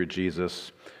Savior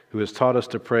Jesus, who has taught us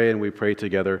to pray, and we pray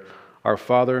together, Our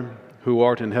Father, who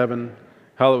art in heaven,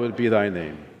 hallowed be thy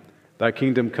name. Thy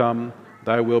kingdom come,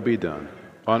 thy will be done,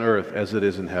 on earth as it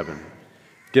is in heaven.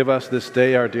 Give us this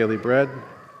day our daily bread,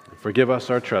 and forgive us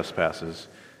our trespasses,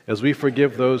 as we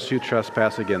forgive those who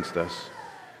trespass against us.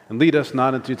 And lead us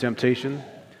not into temptation,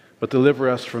 but deliver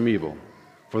us from evil.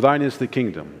 For thine is the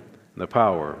kingdom, and the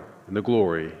power, and the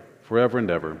glory, forever and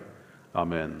ever.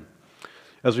 Amen.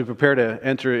 As we prepare to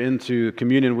enter into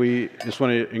communion, we just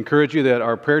want to encourage you that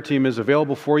our prayer team is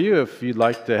available for you. If you'd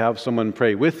like to have someone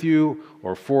pray with you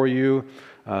or for you,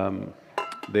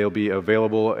 they'll be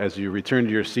available as you return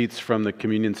to your seats from the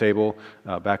communion table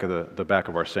back of the back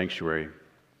of our sanctuary.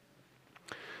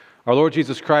 Our Lord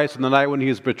Jesus Christ, on the night when he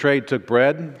was betrayed, took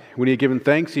bread. When he had given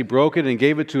thanks, he broke it and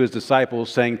gave it to his disciples,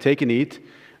 saying, "Take and eat.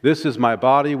 This is my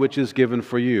body, which is given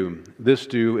for you. This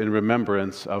do in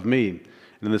remembrance of me."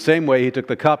 And in the same way, he took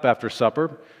the cup after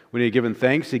supper. When he had given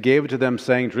thanks, he gave it to them,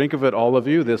 saying, "Drink of it, all of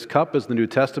you. This cup is the New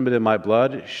Testament in my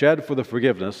blood, shed for the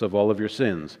forgiveness of all of your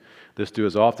sins. This do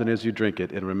as often as you drink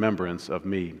it in remembrance of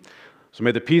me." So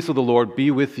may the peace of the Lord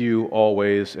be with you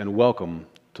always, and welcome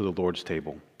to the Lord's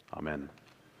table. Amen.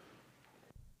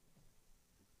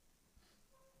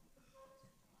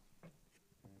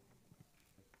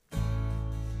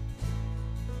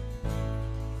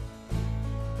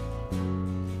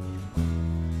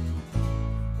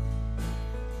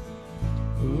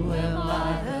 Who am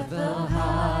I that the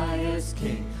highest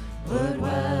King would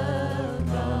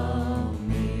welcome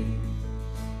me?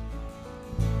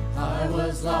 I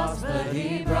was lost, but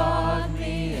he brought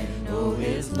me in. Oh,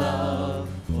 his love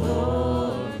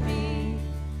for me.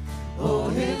 Oh,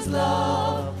 his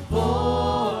love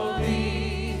for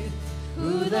me.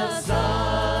 Who the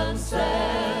Son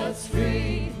sets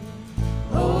free,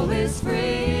 oh, is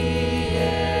free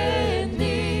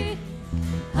indeed.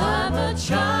 I'm a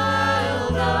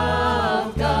child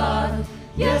of God,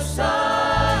 yes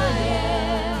I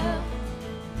am.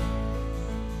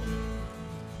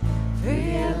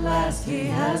 Free at last he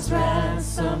has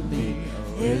ransomed me,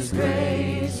 his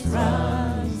grace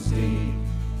runs deep.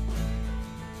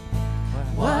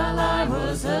 While I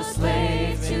was a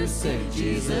slave to sin,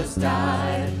 Jesus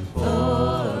died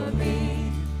for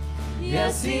me.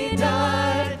 Yes, he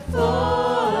died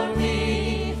for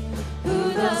me.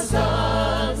 Who the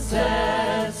Son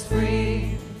sets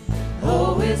free,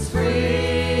 oh, is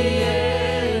free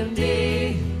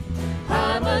indeed.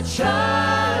 I'm a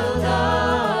child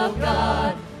of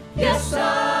God, yes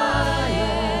I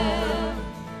am.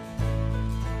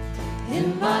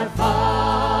 In my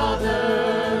Father's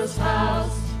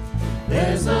house,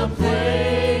 there's a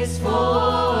place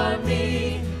for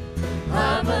me.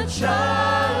 I'm a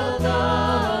child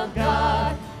of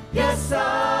God, yes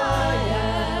I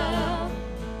am.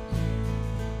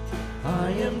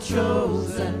 I am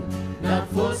chosen, not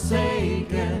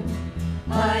forsaken.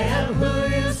 I am who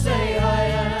you say I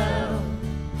am.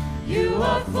 You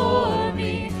are for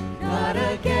me, not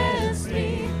against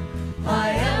me. I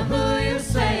am who you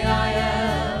say I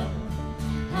am.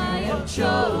 I am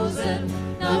chosen,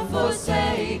 not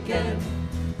forsaken.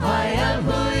 I am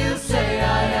who you say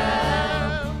I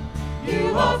am.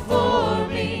 You are for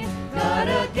me, not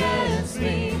against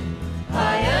me.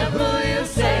 I am who you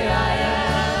say I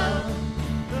am.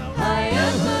 I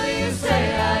am who you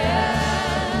say I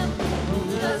am. Who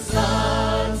the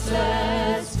Son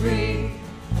sets free,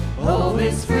 oh,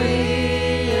 is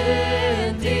free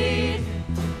indeed.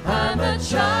 I'm a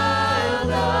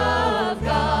child of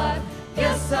God,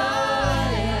 yes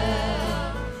I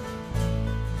am.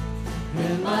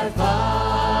 In my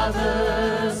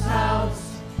Father's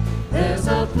house, there's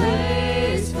a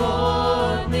place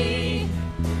for me.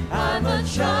 I'm a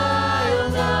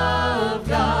child of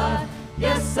God,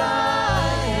 yes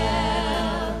I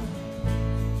am.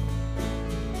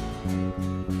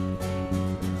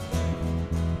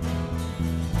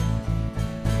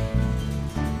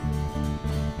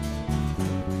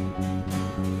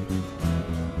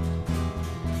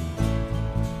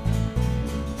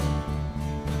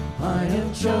 I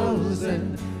am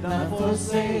chosen, not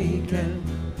forsaken.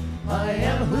 I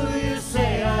am who you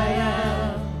say I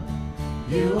am.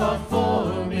 You are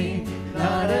for me,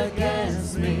 not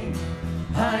against me.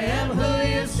 I am who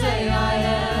you say I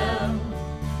am.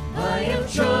 I am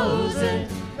chosen,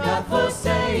 not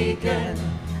forsaken.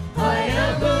 I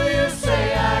am who you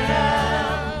say I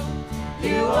am.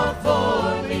 You are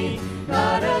for me,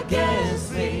 not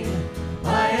against me.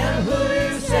 I am who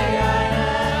you say I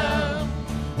am.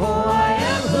 Oh, I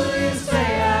am who you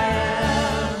say I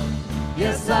am.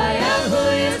 Yes, I am who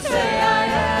you say I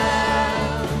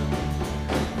am.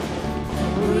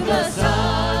 Who the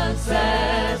Son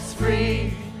sets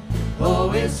free,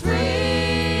 oh, is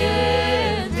free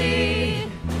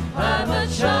indeed. I'm a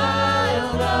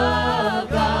child of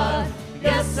God.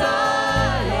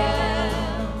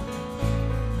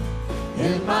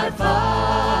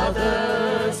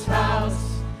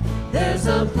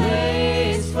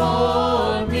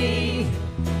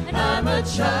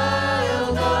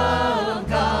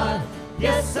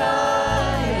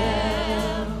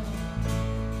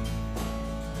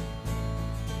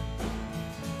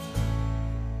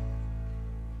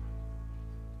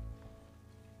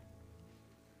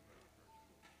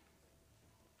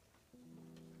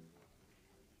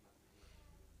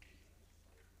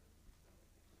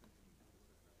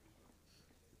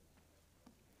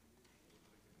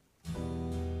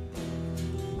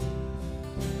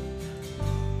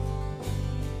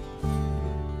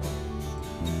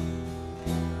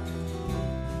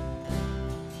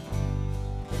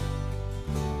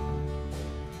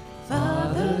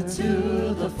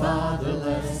 to the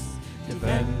fatherless,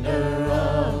 defender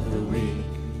of the weak,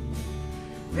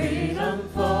 freedom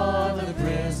for the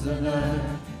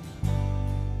prisoner,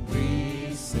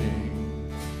 we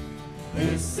sing.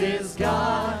 This is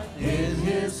God in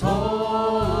his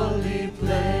holy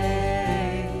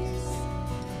place.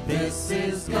 This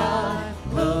is God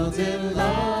clothed in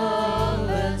love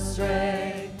and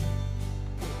strength.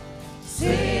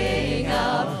 Sing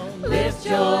out, lift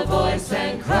your voice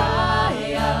and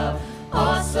cry out.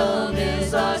 Awesome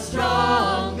is our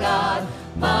strong God,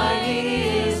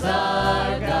 mighty is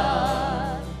our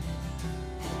God.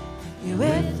 You're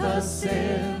with us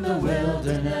in the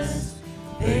wilderness,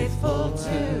 faithful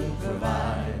to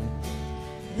provide.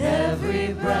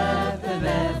 Every breath and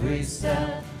every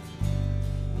step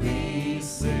we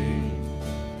sing.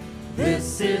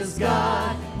 This is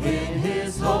God in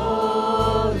his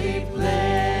holy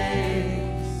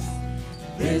place.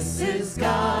 This is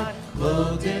God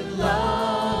clothed in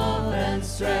love and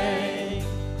strength.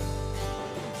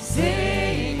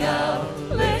 Sing out,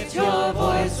 lift your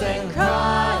voice and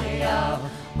cry out.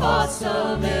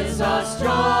 Awesome is our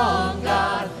strong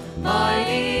God,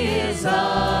 mighty is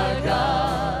our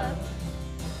God.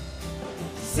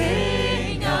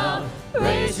 Sing out,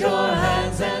 raise your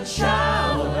hands and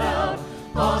shout out.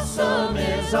 Awesome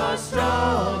is our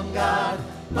strong God,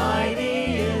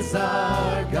 mighty is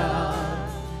our God.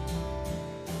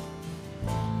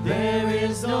 There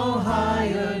is no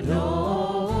higher,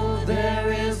 no,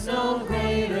 there is no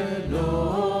greater,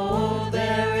 no,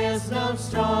 there is none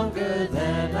stronger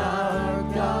than our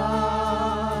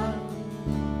God.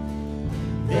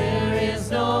 There is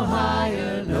no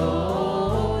higher,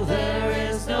 no, there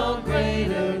is no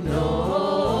greater,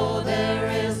 no, there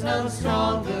is none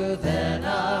stronger than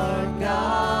our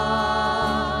God.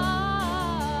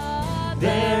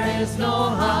 There is no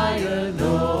higher,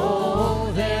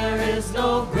 no, there is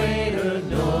no greater,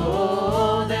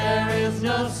 no, there is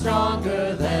none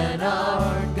stronger than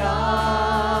our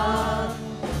God.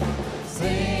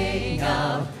 Sing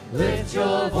out, lift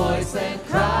your voice and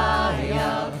cry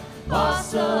out.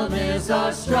 Awesome is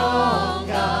our strong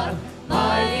God,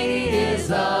 mighty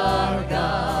is our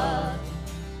God.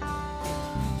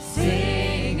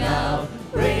 Sing out,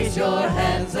 raise your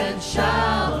hands and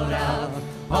shout out.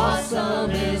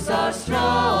 Awesome is our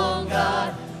strong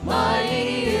God,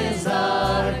 mighty is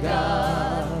our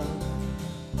God.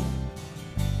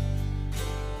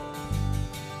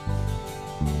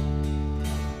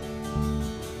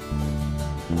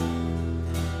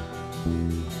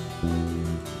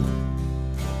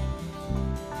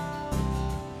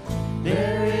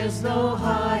 There is no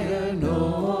higher,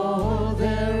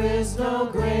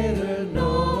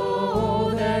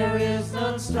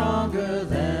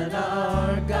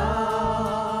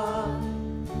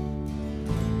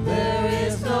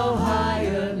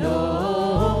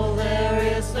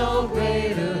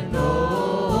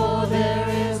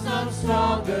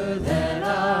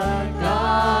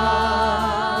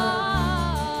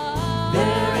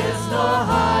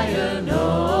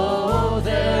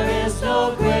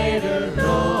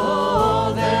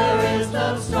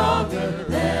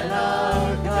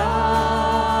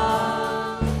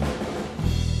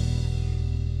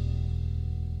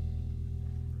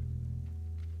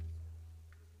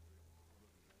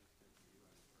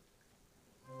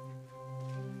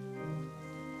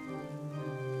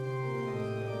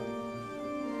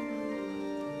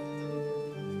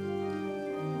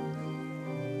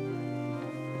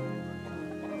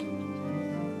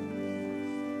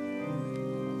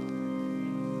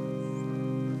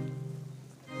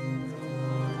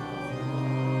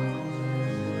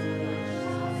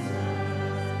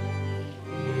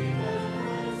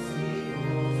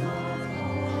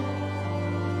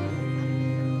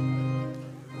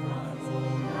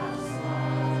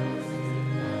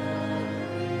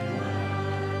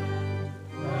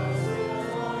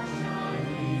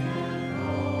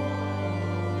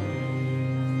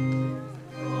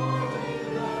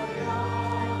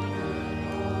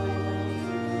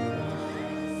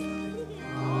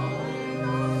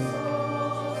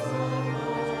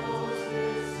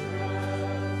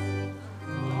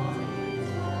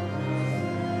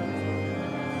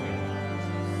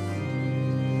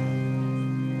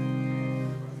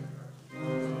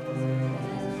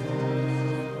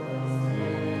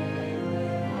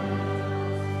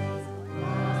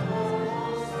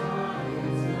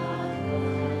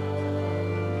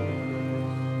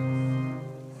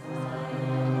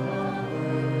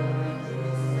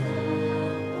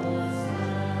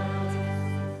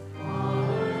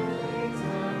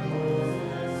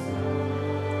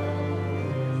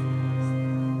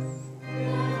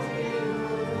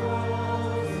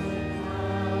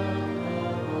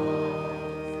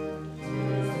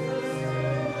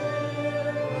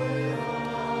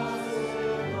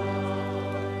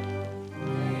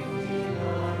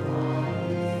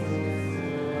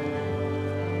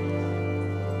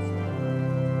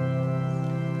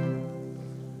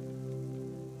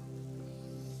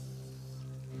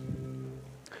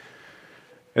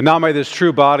 And now may this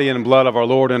true body and blood of our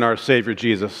Lord and our Savior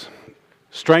Jesus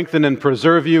strengthen and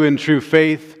preserve you in true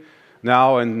faith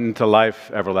now and into life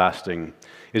everlasting,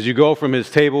 as you go from his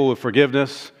table with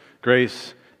forgiveness,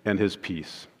 grace, and his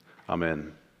peace.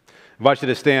 Amen. I invite you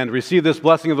to stand, receive this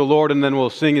blessing of the Lord, and then we'll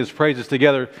sing his praises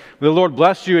together. May the Lord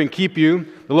bless you and keep you.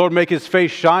 The Lord make his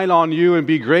face shine on you and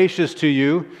be gracious to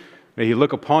you. May he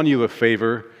look upon you with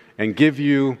favor and give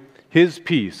you his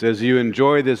peace as you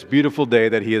enjoy this beautiful day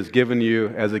that he has given you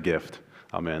as a gift.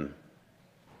 Amen.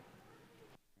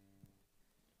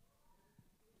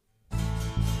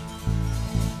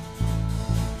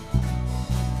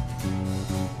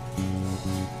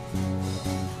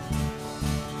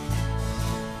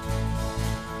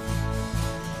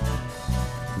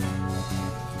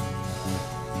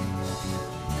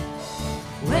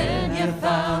 When you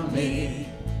found me,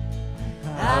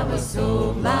 I was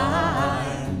so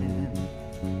blind.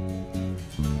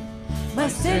 My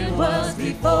sin was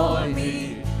before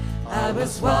me, I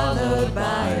was swallowed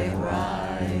by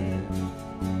pride.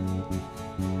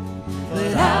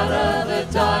 But out of the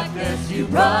darkness you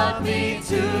brought me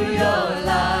to your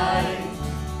light.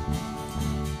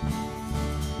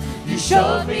 You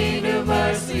showed me new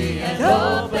mercy and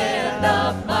opened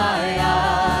up my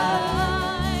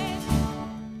eyes.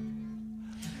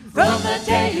 From the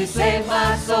day you saved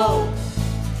my soul,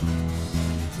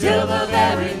 till the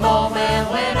very moment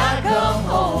when I come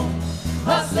home,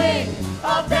 I'll sing,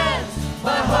 I'll dance,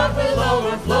 my heart will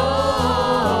overflow.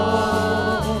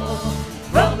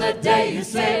 From the day you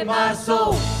saved my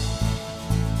soul,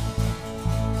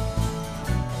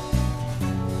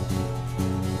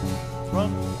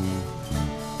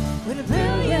 when a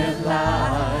brilliant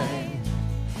light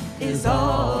is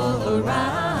all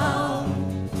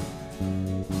around,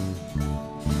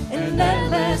 and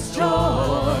endless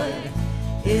joy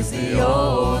is the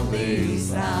only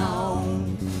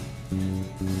sound.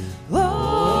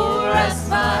 Oh, rest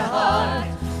my heart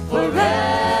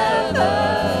forever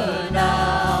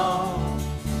now.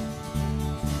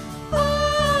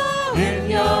 Oh, in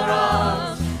your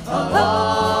arms I'll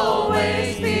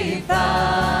always be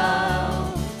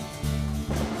found.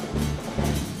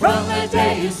 From the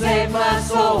day you saved my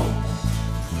soul,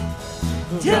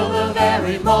 till the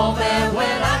very moment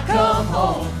when I come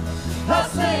home, I'll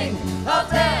sing, I'll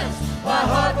dance, my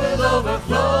heart will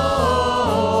overflow.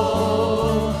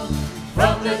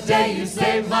 From the day you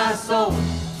saved my soul,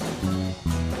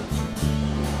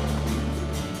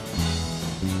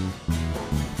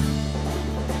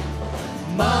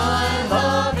 my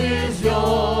love is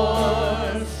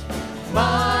yours,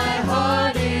 my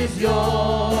heart is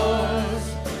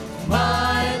yours,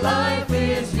 my life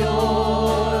is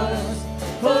yours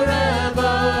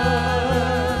forever.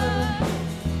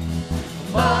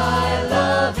 My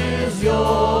love is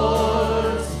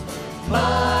yours,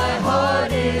 my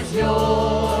heart is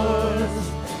yours,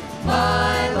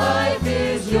 my life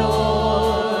is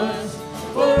yours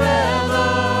forever.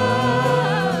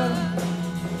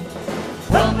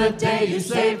 From the day you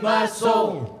saved my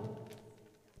soul,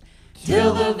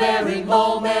 till the very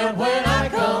moment when I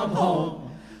come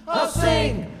home, I'll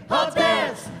sing, I'll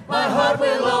dance, my heart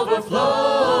will overflow.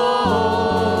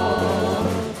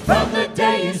 From the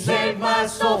day you saved my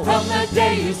soul, from the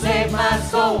day you saved my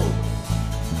soul,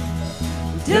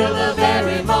 till the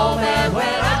very moment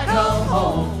when I come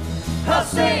home, I'll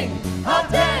sing, I'll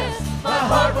dance, my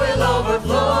heart will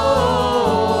overflow.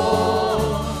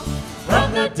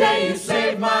 From the day you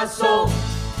saved my soul,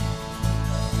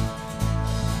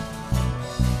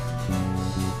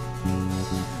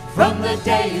 from the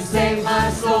day you saved my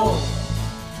soul,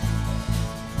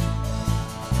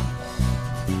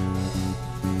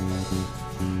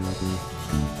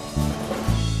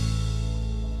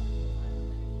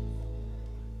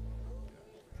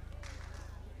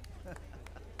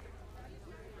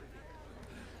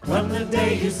 from the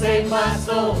day you saved my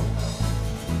soul,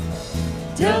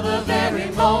 till the very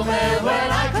moment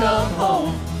when I come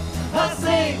home, I'll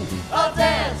sing, I'll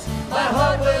dance, my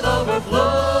heart will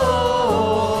overflow.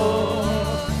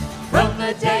 From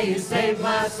the day you saved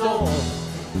my soul,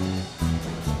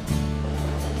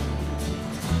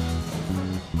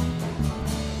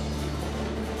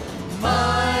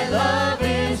 my love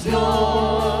is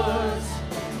yours,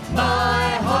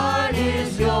 my heart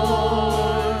is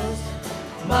yours,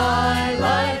 my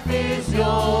life is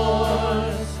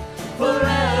yours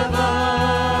forever.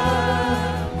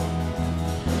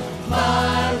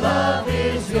 My love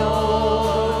is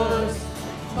yours,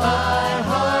 my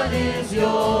heart is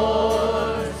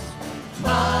yours,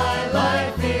 my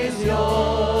life is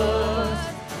yours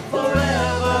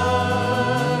forever.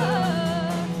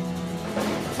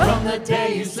 From the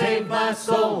day you saved my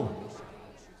soul,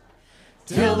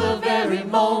 till the very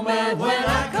moment when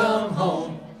I come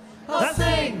home. I'll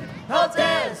sing, I'll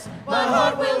dance, my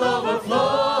heart will overflow.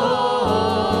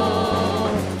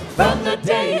 From the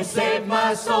day you saved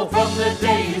my soul, from the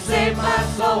day you saved my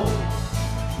soul,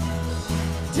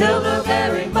 till the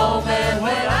very moment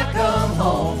when I come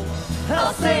home.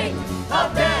 I'll sing,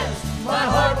 I'll dance, my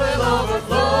heart will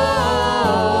overflow.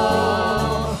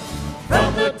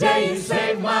 From the day you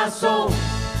saved my soul.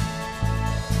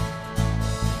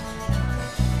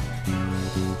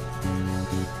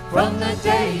 From the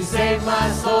day you saved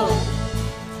my soul.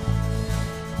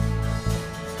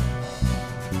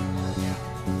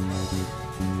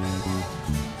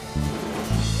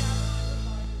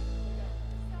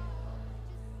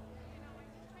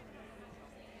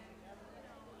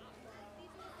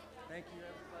 Thank you,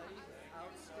 everybody.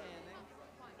 Outstanding.